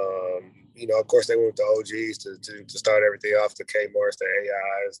 of course they went with the OGs to start everything off, the Kmars, the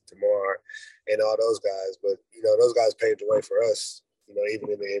AIs, Tamar, and all those guys. But those guys paved the way for us.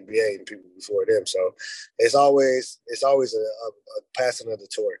 Even in the NBA and people before them. So it's always a passing of the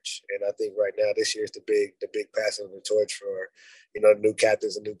torch. And I think right now this year is the big passing of the torch for new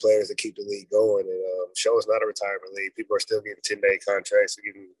captains and new players to keep the league going. And show it's not a retirement league. People are still getting 10-day contracts, they're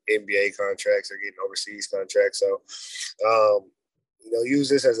getting NBA contracts, they're getting overseas contracts. So use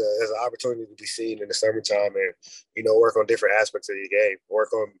this as an opportunity to be seen in the summertime and work on different aspects of your game.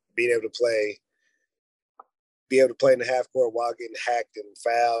 Work on being able to play in the half court while getting hacked and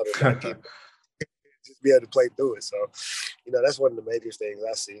fouled and not getting, just be able to play through it. So, that's one of the major things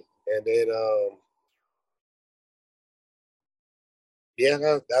I see. And then,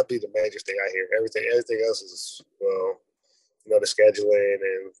 that'd be the major thing I hear. Everything else is, the scheduling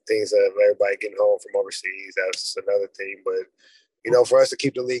and things of everybody getting home from overseas. That's another thing. But, for us to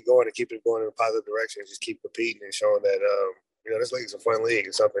keep the league going and keep it going in a positive direction, just keep competing and showing that, this league is a fun league.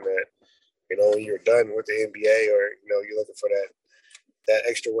 It's something that, when you're done with the NBA or, you're looking for that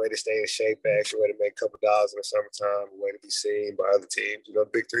extra way to stay in shape, that extra way to make a couple dollars in the summertime, a way to be seen by other teams. The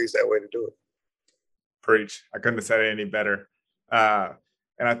big three is that way to do it. Preach. I couldn't have said it any better. And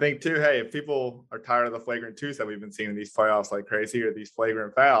I think too, hey, if people are tired of the flagrant twos that we've been seeing in these playoffs like crazy or these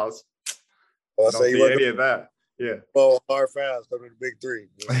flagrant fouls, I don't see any of that. Yeah. Well, hard fouls come to the big three.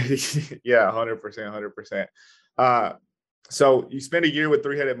 Yeah, 100%. So you spent a year with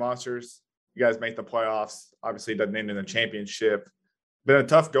three-headed monsters. You guys make the playoffs. Obviously, it doesn't end in the championship. Been a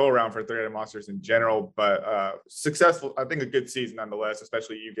tough go-around for three-headed monsters in general, but successful. I think a good season nonetheless,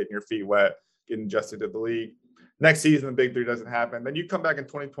 especially you getting your feet wet, getting adjusted to the league. Next season, the big three doesn't happen. Then you come back in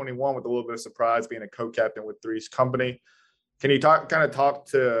 2021 with a little bit of surprise, being a co-captain with Three's company. Can you talk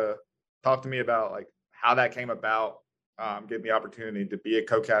to me about like how that came about, getting the opportunity to be a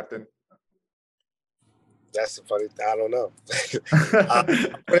co-captain? That's the funny thing. I don't know.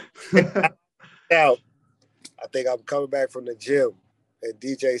 Now, I think I'm coming back from the gym, and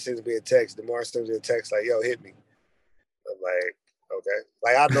DJ sends me a text. DeMar sends me a text like, "Yo, hit me." I'm like, "Okay."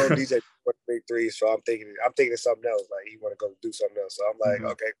 Like I know DJ for the big threes, so I'm thinking of something else. Like he want to go do something else. So I'm like,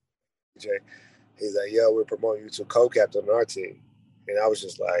 "Okay, DJ." He's like, "Yo, we're promoting you to co-captain on our team," and I was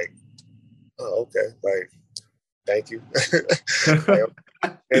just like, "Oh, okay." Like, thank you. So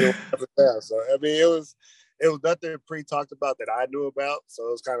I mean, it was nothing pre-talked about that I knew about, so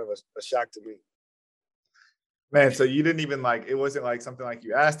it was kind of a shock to me. Man, so you didn't even it wasn't like something like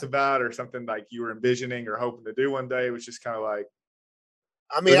you asked about or something like you were envisioning or hoping to do one day. It was just kind of like.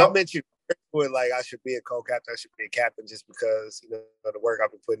 I mean, I mentioned like I should be a co-captain, I should be a captain just because, the work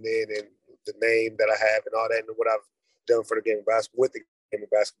I've been putting in and the name that I have and all that and what I've done for the game of basketball, with the game of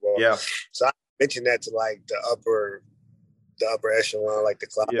basketball. Yeah. So I mentioned that to like the upper echelon, like the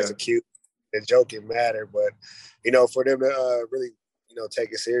class of cute and joking matter. But, for them to really,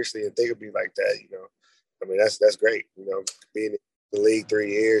 take it seriously and think of me like that, I mean, that's great. Being in the league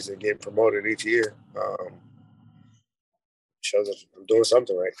 3 years and getting promoted each year shows us I'm doing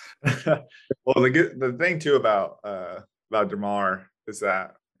something right. Well, the thing too about DeMar is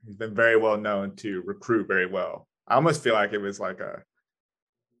that he's been very well known to recruit very well. I almost feel like it was like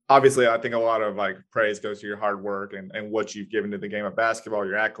obviously I think a lot of like praise goes to your hard work and what you've given to the game of basketball,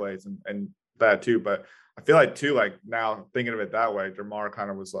 your accolades, and that too. But I feel like too, like now thinking of it that way, Jamar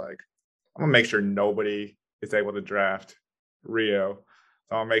kind of was like, I'm gonna make sure nobody is able to draft Rio.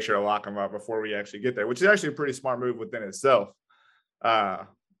 So I'll make sure to lock him up before we actually get there, which is actually a pretty smart move within itself. But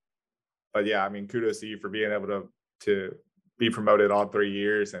yeah, I mean, kudos to you for being able to be promoted all 3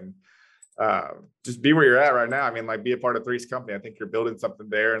 years and just be where you're at right now. I mean, like, be a part of Three's company. I think you're building something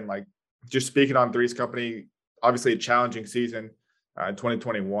there. And like, just speaking on Three's company, obviously a challenging season in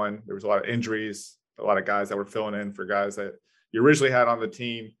 2021. There was a lot of injuries, a lot of guys that were filling in for guys that you originally had on the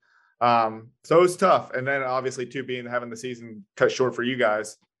team. So it was tough. And then obviously too, having the season cut short for you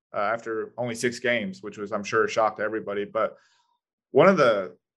guys after only 6 games, which was, I'm sure, a shock to everybody. But one of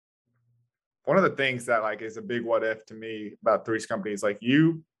the things that like is a big what if to me about Three's company is like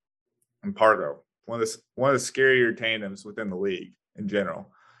you and Pargo, one of the scarier tandems within the league in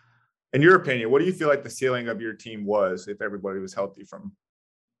general. In your opinion, what do you feel like the ceiling of your team was if everybody was healthy from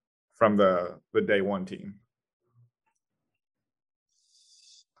the day one team?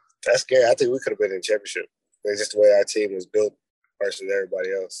 That's scary. I think we could have been in championship. It's just the way our team was built versus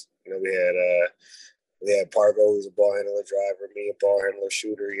everybody else. You know, we had Pargo, who's a ball handler driver, me a ball handler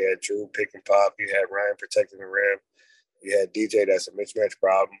shooter. You had Drew pick and pop. You had Ryan protecting the rim. You had DJ that's a mismatch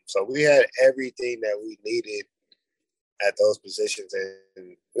problem. So we had everything that we needed at those positions,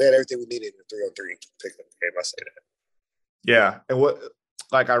 and we had everything we needed in the 3-on-3 pickup game. I say that. Yeah, and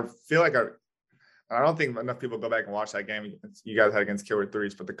I feel like I don't think enough people go back and watch that game you guys had against Killer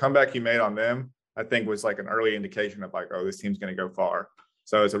Threes, but the comeback you made on them, I think, was like an early indication of like, oh, this team's going to go far.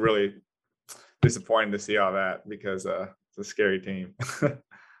 So it's a really disappointing to see all that because it's a scary team.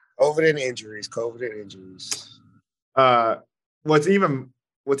 COVID and injuries. What's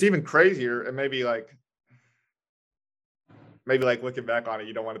even crazier, and maybe looking back on it,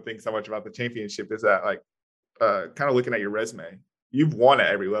 you don't want to think so much about the championship, is that like kind of looking at your resume, you've won at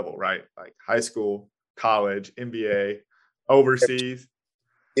every level, right? Like high school, college, NBA, overseas.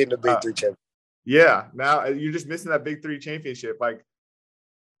 In the Big Three championship. Yeah. Now you're just missing that Big Three championship. Like,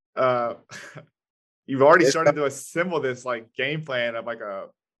 you've already started to assemble this like game plan of like a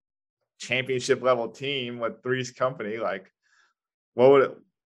championship level team with Three's company. Like,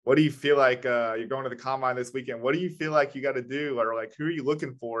 what do you feel like you're going to the combine this weekend? What do you feel like you got to do, or like who are you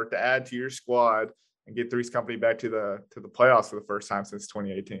looking for to add to your squad and get Three's company back to the playoffs for the first time since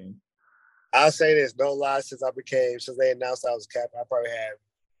 2018? I'll say this, no lie, since they announced I was a captain, I probably had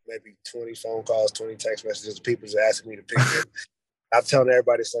maybe 20 phone calls, 20 text messages, people just asking me to pick them. I'm telling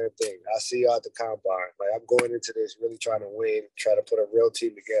everybody the same thing. I see y'all at the combine. Like, I'm going into this really trying to win, trying to put a real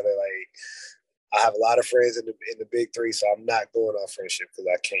team together. Like, I have a lot of friends in the Big Three, so I'm not going off friendship because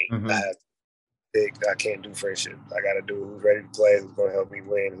I can't. Mm-hmm. I can't do friendship. I got to do who's ready to play, who's going to help me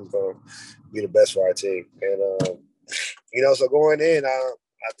win, who's going to be the best for our team. And, so going in, I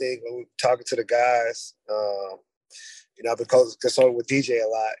think talking to the guys, I've been consulting with DJ a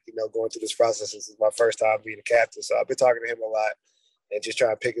lot, going through this process. This is my first time being a captain. So I've been talking to him a lot and just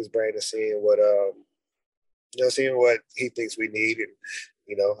trying to pick his brain and seeing what he thinks we need. And,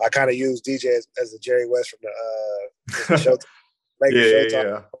 I kind of use DJ as the Jerry West from the show.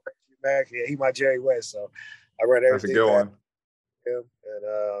 Yeah. Yeah, he my Jerry West. So I run everything. That's a good one. Him.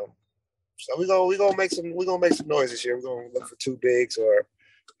 And so we're gonna make some noise this year. We're gonna look for 2 bigs or,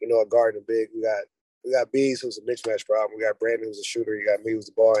 a guard and a big. We got Bees, who's a mismatch problem. We got Brandon, who's a shooter. You got me, who's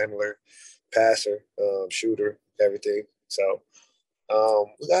the ball handler, passer, shooter, everything. So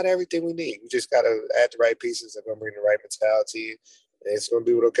we got everything we need. We just got to add the right pieces. They're going to bring the right mentality. And it's going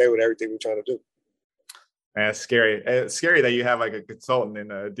to be okay with everything we're trying to do. Man, it's scary. It's scary that you have like a consultant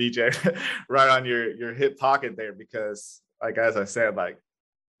and a DJ right on your hip pocket there because, like, as I said, like,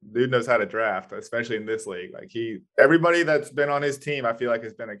 dude knows how to draft, especially in this league. Like, everybody that's been on his team, I feel like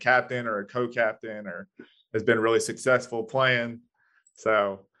has been a captain or a co-captain or has been really successful playing.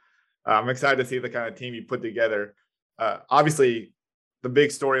 So I'm excited to see the kind of team you put together. Obviously, the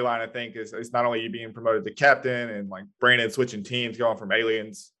big storyline, I think, is not only you being promoted to captain and like Brandon switching teams, going from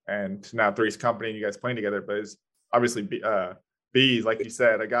Aliens and to now Three's company and you guys playing together, but it's obviously Bees, like you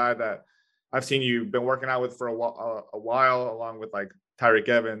said, a guy that I've seen you been working out with for a while along with like Tyreek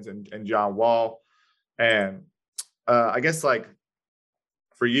Evans and John Wall. And I guess like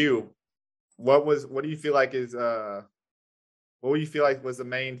for you, what do you feel like was the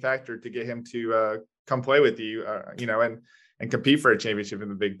main factor to get him to come play with you, and compete for a championship in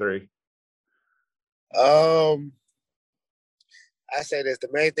the Big Three? I say this, the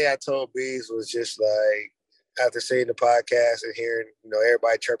main thing I told Bees was just like, after seeing the podcast and hearing,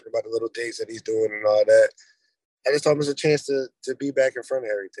 everybody chirping about the little things that he's doing and all that, I just told him it's a chance to be back in front of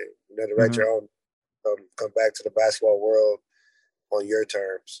everything, to write your own, come back to the basketball world on your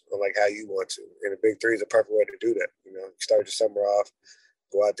terms, on like how you want to. And the Big Three is a perfect way to do that. You know, start the summer off,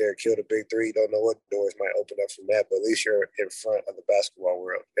 go out there, kill the Big Three. Don't know what doors might open up from that, but at least you're in front of the basketball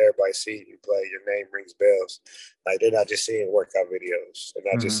world. Everybody seeing you play, your name rings bells. Like they're not just seeing workout videos.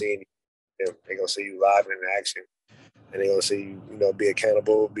 They're not just seeing you. They're gonna see you live in action, and they're gonna see you, you know, be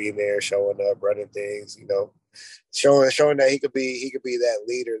accountable, being there, showing up, running things. You know, showing that he could be that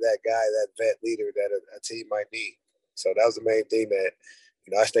leader, that guy, that vet leader that a team might need. So that was the main thing that,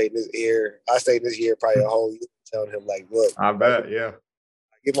 you know, I stayed in this year probably a whole year telling him like, look, I bet, yeah.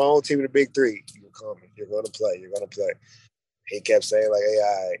 I get my own team in the Big Three. You're coming. You're gonna play. You're gonna play. He kept saying like, hey,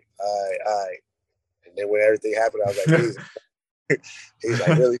 all right. And then when everything happened, I was like, please. He's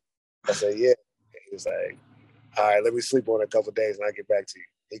like, really? I said, yeah. He was like, all right, let me sleep on it a couple of days and I'll get back to you.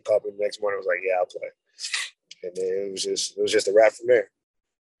 He called me the next morning. I was like, yeah, I'll play. And then it was just a wrap from there.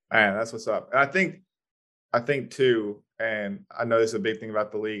 Man, that's what's up. And I think too, and I know this is a big thing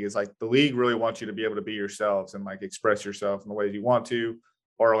about the league, is like the league really wants you to be able to be yourselves and like express yourself in the ways you want to,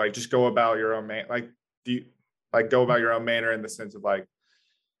 or like just go about your own go about your own manner in the sense of like,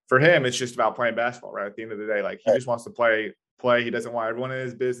 for him, it's just about playing basketball, right? At the end of the day, like he just wants to play. He doesn't want everyone in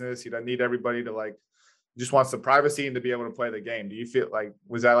his business. He doesn't need everybody to like, just wants the privacy and to be able to play the game. Do you feel like,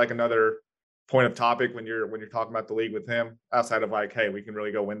 was that like another point of topic when you're talking about the league with him outside of like, hey, we can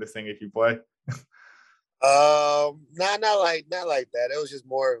really go win this thing if you play? Not like that. It was just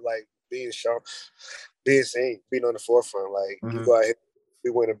more like being shown, being seen, being on the forefront. Like you go out here,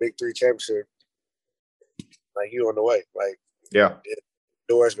 we win a Big Three championship, like you on the way. Like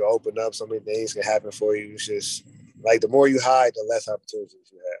doors can open up, so many things can happen for you. It's just like the more you hide, the less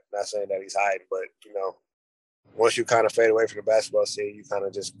opportunities you have. Not saying that he's hiding, but you know, once you kind of fade away from the basketball scene, you kind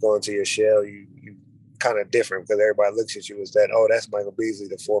of just go into your shell. You kind of different because everybody looks at you as that. Oh, that's Michael Beasley,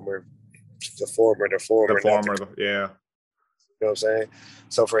 the former. Yeah. You know what I'm saying?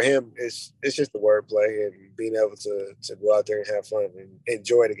 So for him, it's just the wordplay and being able to go out there and have fun and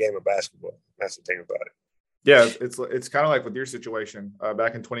enjoy the game of basketball. That's the thing about it. Yeah, it's kind of like with your situation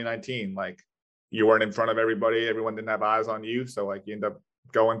back in 2019. Like you weren't in front of everybody. Everyone didn't have eyes on you. So like you end up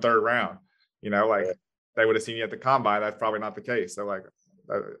going third round. You know, like they would have seen you at the combine. That's probably not the case. So like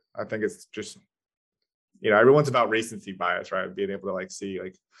I think it's just, you know, everyone's about recency bias, right? Being able to like see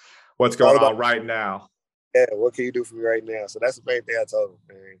like what's going on right now. Yeah, what can you do for me right now? So that's the main thing I told him.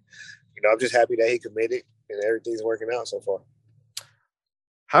 And, you know, I'm just happy that he committed and everything's working out so far.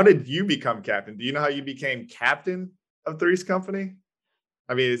 How did you become captain? Do you know how you became captain of Three's Company?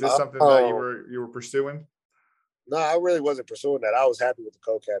 I mean, is this something that you were pursuing? No, I really wasn't pursuing that. I was happy with the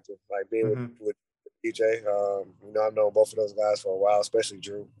co-captain, like being with DJ. You know, I've known both of those guys for a while, especially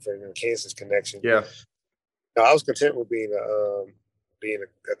Drew for the Kansas connection. Yeah. You know, I was content with being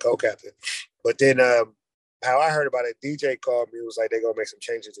a co-captain. But then how I heard about it, DJ called me. It was like they're gonna make some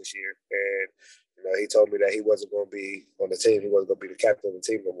changes this year, and you know, he told me that he wasn't gonna be on the team. He wasn't gonna be the captain of the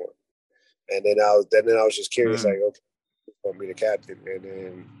team no more. And then I was just curious, like, okay, who's gonna be the captain? And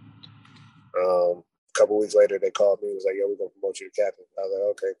then a couple weeks later, they called me. It was like, "Yo, we're gonna promote you to captain." I was like,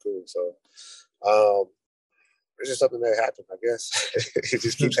 "Okay, cool." So it's just something that happened, I guess. It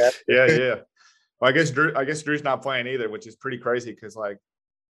just keeps happening. Yeah. Well, I guess Drew's not playing either, which is pretty crazy because like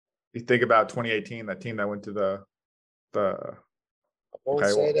you think about 2018, that team that went to the. I won't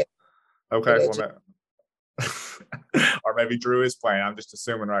say that. Okay, or maybe Drew is playing. I'm just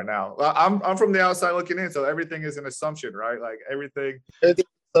assuming right now. Well, I'm from the outside looking in, so everything is an assumption, right? Like everything is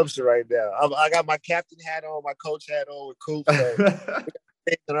assumption right now. I got my captain hat on, my coach hat on with Coop. So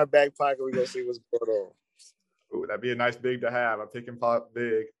in our back pocket, we're gonna see what's going on. Ooh, that'd be a nice big to have. I'm picking Pop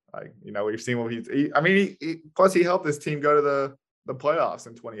big. Like, you know, we've seen what plus he helped this team go to the playoffs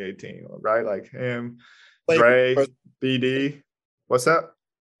in 2018, right? Like him, Dre, BD. What's that?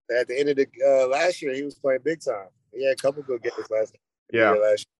 At the end of the last year, he was playing big time. He had a couple good games last year.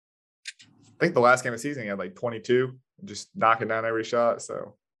 I think the last game of the season, he had like 22, just knocking down every shot.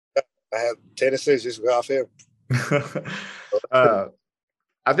 So I had 10 assists just off him.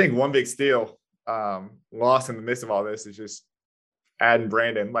 I think one big steal lost in the midst of all this is just adding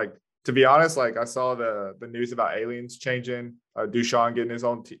Brandon. Like, to be honest, like I saw the news about aliens changing, Dushan getting his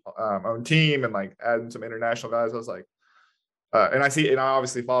own team and like adding some international guys. I was like, and I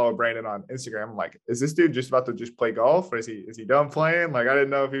obviously follow Brandon on Instagram. I'm like, is this dude just about to just play golf, or is he done playing? Like, I didn't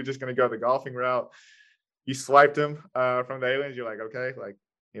know if he was just going to go the golfing route. You swiped him from the aliens. You're like, okay, like,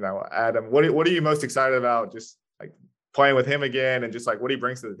 you know, Adam. What are you most excited about? Just like playing with him again, and just like what he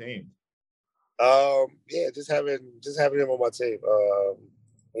brings to the team. Yeah, just having him on my team.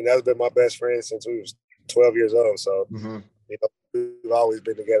 That's been my best friend since we was 12 years old. So, You know, we've always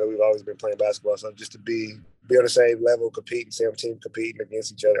been together. We've always been playing basketball. So just to be on the same level, competing, same team competing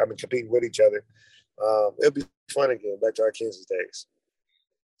against each other. I mean, competing with each other. It'll be fun again. Back to our Kansas days.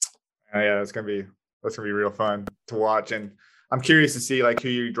 Yeah, that's gonna be real fun to watch. And I'm curious to see like who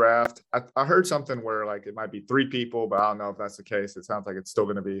you draft. I heard something where like it might be 3 people, but I don't know if that's the case. It sounds like it's still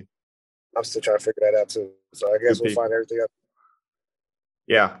gonna be. I'm still trying to figure that out too. So I guess we'll people. find everything out.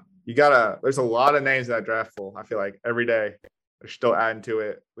 Yeah, there's a lot of names in that draft pool. I feel like every day they're still adding to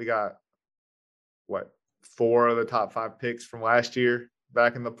it. We got 4 of the top 5 picks from last year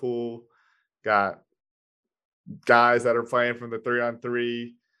back in the pool. Got guys that are playing from the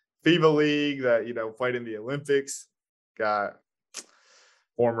 3-on-3 FIBA league that, played in the Olympics. Got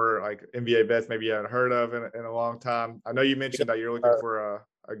former like NBA vets maybe you haven't heard of in a long time. I know you mentioned that you're looking for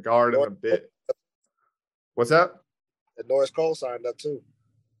a guard in a bit. What's that? And Norris Cole signed up too.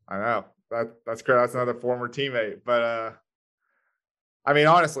 I know. That's great. That's another former teammate. But I mean,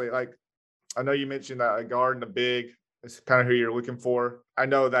 honestly, like I know you mentioned that a guard and a big is kind of who you're looking for. I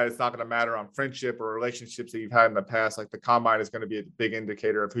know that it's not going to matter on friendship or relationships that you've had in the past. Like the combine is going to be a big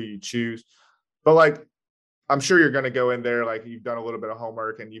indicator of who you choose. But like I'm sure you're going to go in there like you've done a little bit of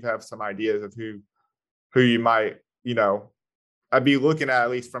homework and you have some ideas of who you might, I'd be looking at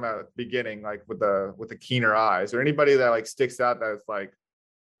least from a beginning, like with the keener eyes, or anybody that like sticks out that it's like,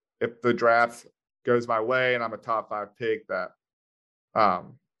 if the draft goes my way and I'm a top 5 pick that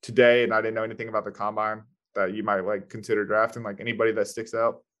today, and I didn't know anything about the combine, that you might like consider drafting, like anybody that sticks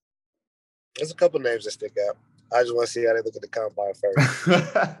out? There's a couple names that stick out. I just want to see how they look at the combine first.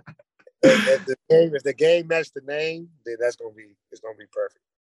 if the game matched the name, then it's gonna be perfect.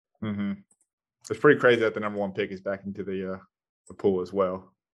 Mm-hmm. It's pretty crazy that the number 1 pick is back into the pool as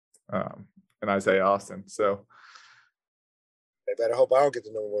well, and Isaiah Austin. So they better hope I don't get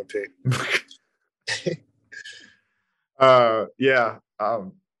the number 1 pick. Yeah.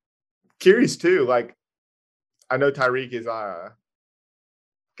 Curious too. Like I know Tyreek is got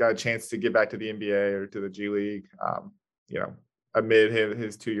a chance to get back to the NBA or to the G League. Amid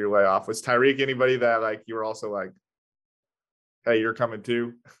his 2-year layoff. Was Tyreek anybody that like you were also like, hey, you're coming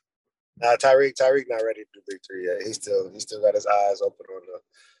too? Tyreek not ready to do Big 3 yet. He still got his eyes open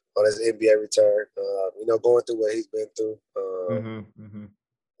on his NBA return. Going through what he's been through.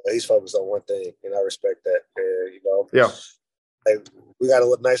 He's focused on one thing, and I respect that. And yeah. Like, we got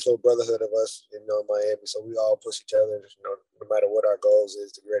a nice little brotherhood of us, in Miami. So we all push each other, no matter what our goals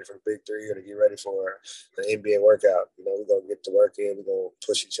is, to get ready for the Big 3 or to get ready for the NBA workout. We're going to get to work in. We're going to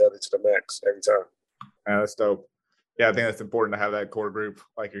push each other to the max every time. Yeah, that's dope. Yeah, I think that's important to have that core group,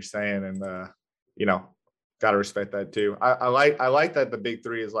 like you're saying, and got to respect that too. I like that the Big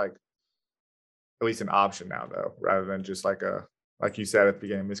 3 is like at least an option now, though, rather than just like you said at the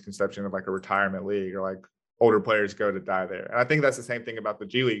beginning, misconception of like a retirement league or like older players go to die there. And I think that's the same thing about the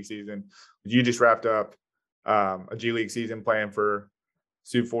G League season. You just wrapped up a G League season playing for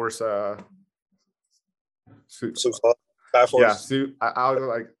Sioux Force. Yeah, Sioux. I was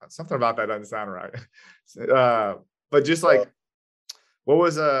like, something about that doesn't sound right. But just like, what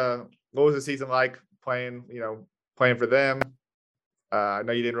was the season like playing for them? I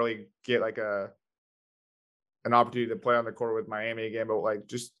know you didn't really get like an opportunity to play on the court with Miami again, but like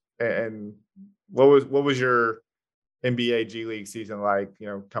just and what was your NBA G League season like,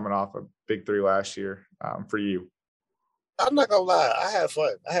 coming off a Big 3 last year for you? I'm not gonna lie, I had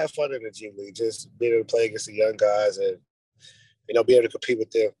fun. I had fun in the G League, just being able to play against the young guys and be able to compete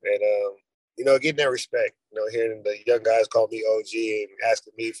with them and getting that respect. Hearing the young guys call me OG and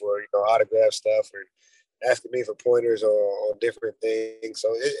asking me for autograph stuff or asking me for pointers on different things.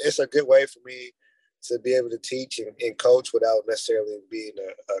 So it's a good way for me to be able to teach and coach without necessarily being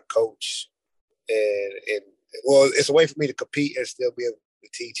a coach. And it's a way for me to compete and still be able to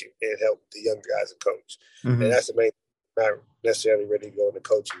teach and help the young guys and coach. Mm-hmm. And that's the main thing. Not necessarily ready to go into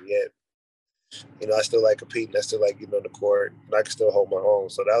coaching yet. I still like competing. I still like getting on the court. And I can still hold my own.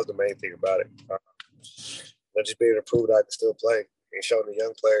 So that was the main thing about it. Just being able to prove that I can still play and showing the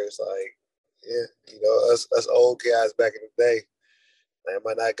young players us old guys back in the day. I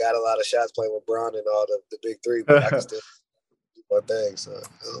might not got a lot of shots playing with Braun and all the Big 3, but I can still do my thing. So it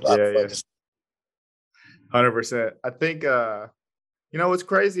was a lot of fun. 100%. I think what's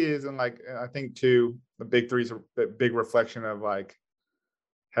crazy is, and like I think too, the Big 3 is a big reflection of like,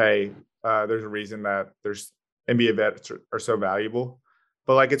 hey, there's a reason that there's NBA vets are so valuable.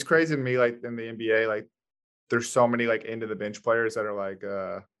 But like it's crazy to me, like in the NBA, like there's so many like into the bench players that are like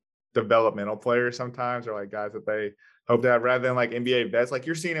developmental players sometimes, or like guys that they hope to have rather than like NBA vets. Like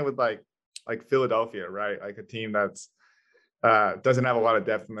you're seeing it with like Philadelphia, right? Like a team that's doesn't have a lot of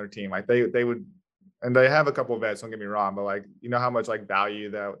depth in their team. Like they would and they have a couple of vets, don't get me wrong, but like, you know how much like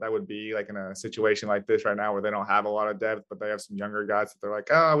value that would be like in a situation like this right now where they don't have a lot of depth, but they have some younger guys that they're like,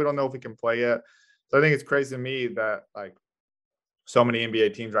 oh, we don't know if we can play yet. So I think it's crazy to me that like so many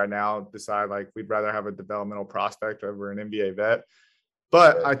NBA teams right now decide like we'd rather have a developmental prospect over an NBA vet.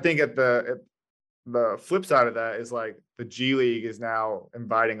 But I think at the flip side of that is like the G League is now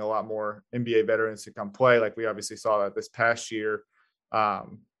inviting a lot more NBA veterans to come play. Like we obviously saw that this past year,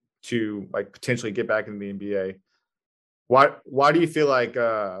 to like potentially get back into the NBA. Why do you feel like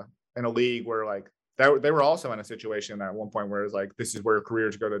in a league where like that they were also in a situation at one point where it's like this is where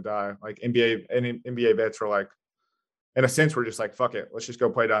careers go to die. Like NBA vets were like, in a sense, we're just like fuck it, let's just go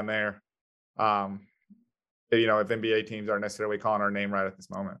play down there. You know, if NBA teams aren't necessarily calling our name right at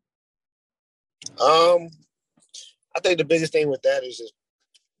this moment. I think the biggest thing with that is just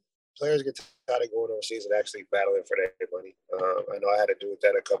players get tired of going overseas and actually battling for their money. I know I had to do with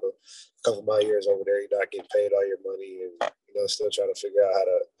that a couple of my years over there. You're not getting paid all your money, and still trying to figure out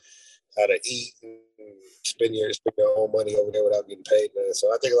how to eat and spend your own money over there without getting paid. Man.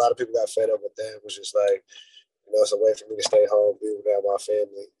 So I think a lot of people got fed up with that. It was just like, it's a way for me to stay home, be with my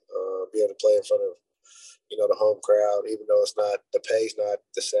family, be able to play in front of the home crowd, even though the pay's not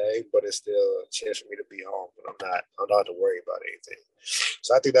the same, but it's still a chance for me to be home, and I'm not have to worry about anything.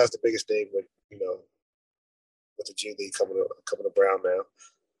 So I think that's the biggest thing with the G League coming to Brown now.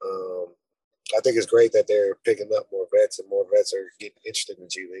 I think it's great that they're picking up more vets, and more vets are getting interested in the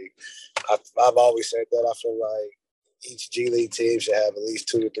G League. I've always said that I feel like each G League team should have at least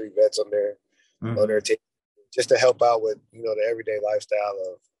 2 to 3 vets on their team, just to help out with the everyday lifestyle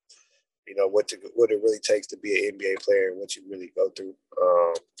of what it really takes to be an NBA player and what you really go through.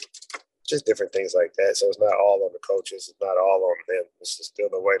 Just different things like that. So it's not all on the coaches. It's not all on them. It's just still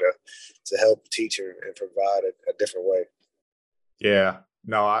a way to help teach and provide a different way. Yeah.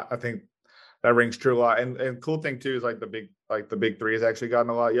 No, I think that rings true a lot. And cool thing too is like the big three has actually gotten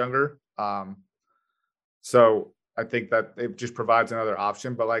a lot younger. So I think that it just provides another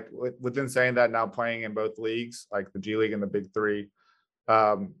option. But like within saying that, now playing in both leagues, like the G League and the big three,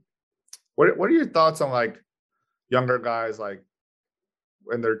 what are your thoughts on like younger guys, like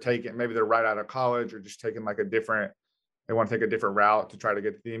when maybe they're right out of college or just taking like they want to take a different route to try to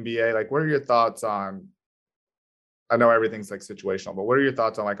get to the NBA? Like, what are your thoughts on, I know everything's like situational, but what are your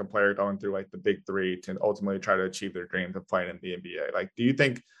thoughts on like a player going through like the big three to ultimately try to achieve their dreams of playing in the NBA? Like, do you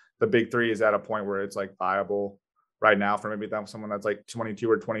think the big three is at a point where it's like viable right now for maybe someone that's like 22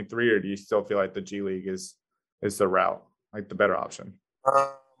 or 23, or do you still feel like the G League is the route, like the better option?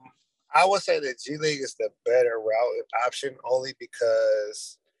 I would say that G League is the better route option only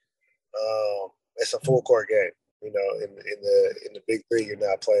because it's a full court game. In the big three, you're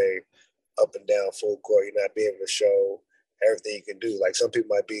not playing up and down full court. You're not being able to show everything you can do. Like some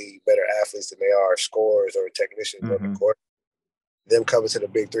people might be better athletes than they are scorers or technicians on the court. Them coming to the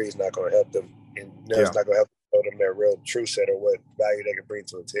big three is not going to help them, and it's not going to help them show them their real true set or what value they can bring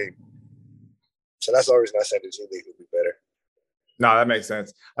to a team. So that's the only reason I said the G League would be better. No, that makes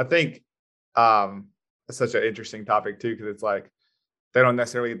sense. I think it's such an interesting topic too, because it's like they don't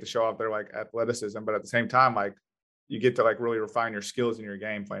necessarily get to show off their like athleticism, but at the same time, like you get to like really refine your skills in your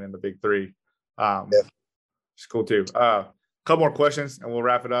game playing in the big three. It's cool too. A couple more questions and we'll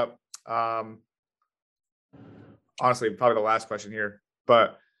wrap it up. Honestly, probably the last question here,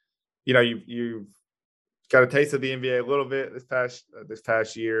 but you've got a taste of the NBA a little bit this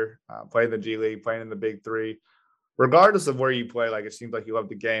past year, playing the G League, playing in the big three. Regardless of where you play, like it seems like you love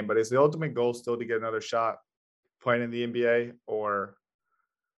the game, but is the ultimate goal still to get another shot playing in the NBA, or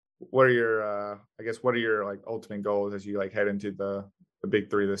what are your like ultimate goals as you like head into the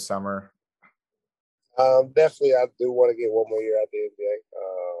big three this summer? Definitely, I do want to get one more year at the NBA.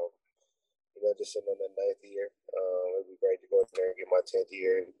 Just sitting on that 9th year, it'd be great to go in there and get my 10th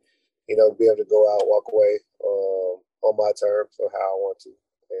year, and be able to go out, walk away on my terms or how I want to,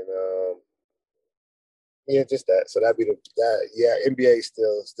 and just that. So that'd be NBA is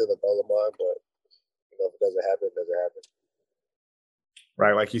still a goal of mine, but if it doesn't happen, it doesn't happen.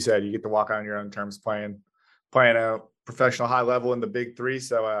 Right, like you said, you get to walk out on your own terms, playing a professional high level in the big three.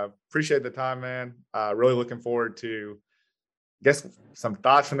 So appreciate the time, man. Really looking forward to, I guess, some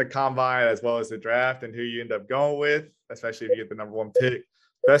thoughts from the combine as well as the draft and who you end up going with, especially if you get the number 1 pick.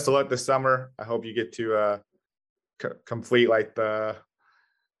 Best of luck this summer. I hope you get to complete like the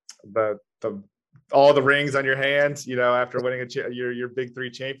all the rings on your hands, after winning your big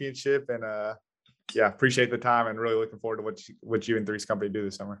three championship. And appreciate the time and really looking forward to what you and Three's company do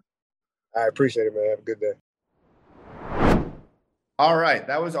this summer. I appreciate it, man. Have a good day. All right.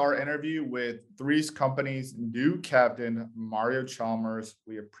 That was our interview with Three's company's new captain, Mario Chalmers.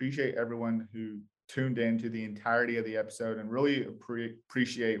 We appreciate everyone who tuned in to the entirety of the episode, and really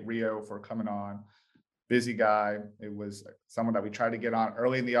appreciate Rio for coming on. Busy guy. It was someone that we tried to get on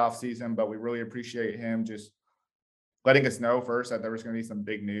early in the off season, but we really appreciate him just letting us know first that there was going to be some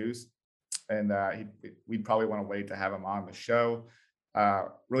big news, and we'd probably want to wait to have him on the show.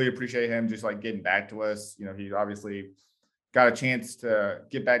 Really appreciate him just like getting back to us. You know, he obviously got a chance to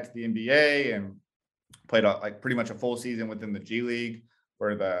get back to the NBA and played like pretty much a full season within the G League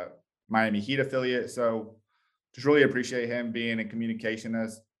for the Miami Heat affiliate. So just really appreciate him being in communication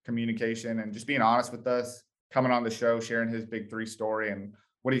and just being honest with us, coming on the show, sharing his big three story and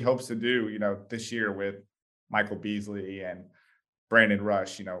what he hopes to do, you know, this year with Michael Beasley and Brandon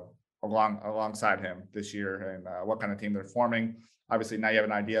Rush, you know, alongside him this year, and what kind of team they're forming. Obviously, now you have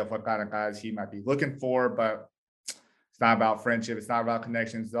an idea of what kind of guys he might be looking for, but it's not about friendship. It's not about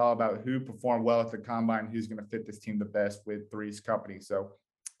connections. It's all about who performed well at the combine, who's going to fit this team the best with Three's company. So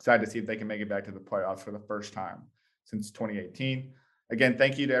excited to see if they can make it back to the playoffs for the first time since 2018. Again,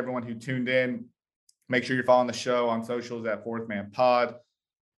 thank you to everyone who tuned in. Make sure you're following the show on socials at Fourth Man Pod.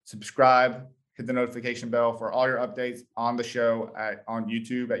 Subscribe, hit the notification bell for all your updates on the show on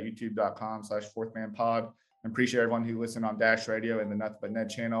YouTube at youtube.com/fourthmanpod. And appreciate everyone who listened on Dash Radio and the Nothing But Net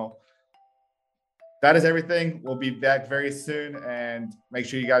channel. That is everything. We'll be back very soon, and make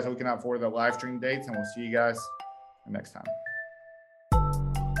sure you guys are looking out for the live stream dates, and we'll see you guys next time.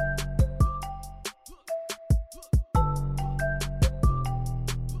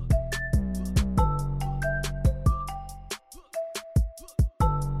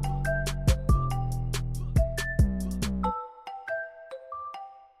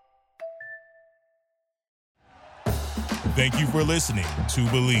 Thank you for listening to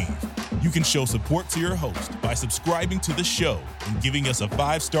Believe. You can show support to your host by subscribing to the show and giving us a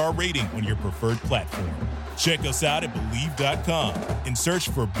 5-star rating on your preferred platform. Check us out at Believe.com and search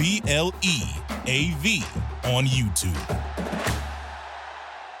for BLEAV on YouTube.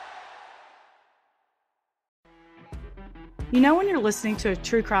 You know when you're listening to a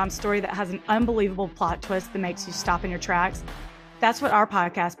true crime story that has an unbelievable plot twist that makes you stop in your tracks? That's what our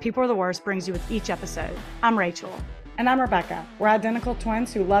podcast, People Are the Worst, brings you with each episode. I'm Rachel. And I'm Rebecca. We're identical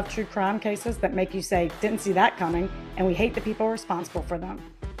twins who love true crime cases that make you say, didn't see that coming, and we hate the people responsible for them.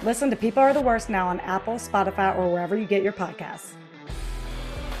 Listen to People Are the Worst now on Apple, Spotify, or wherever you get your podcasts.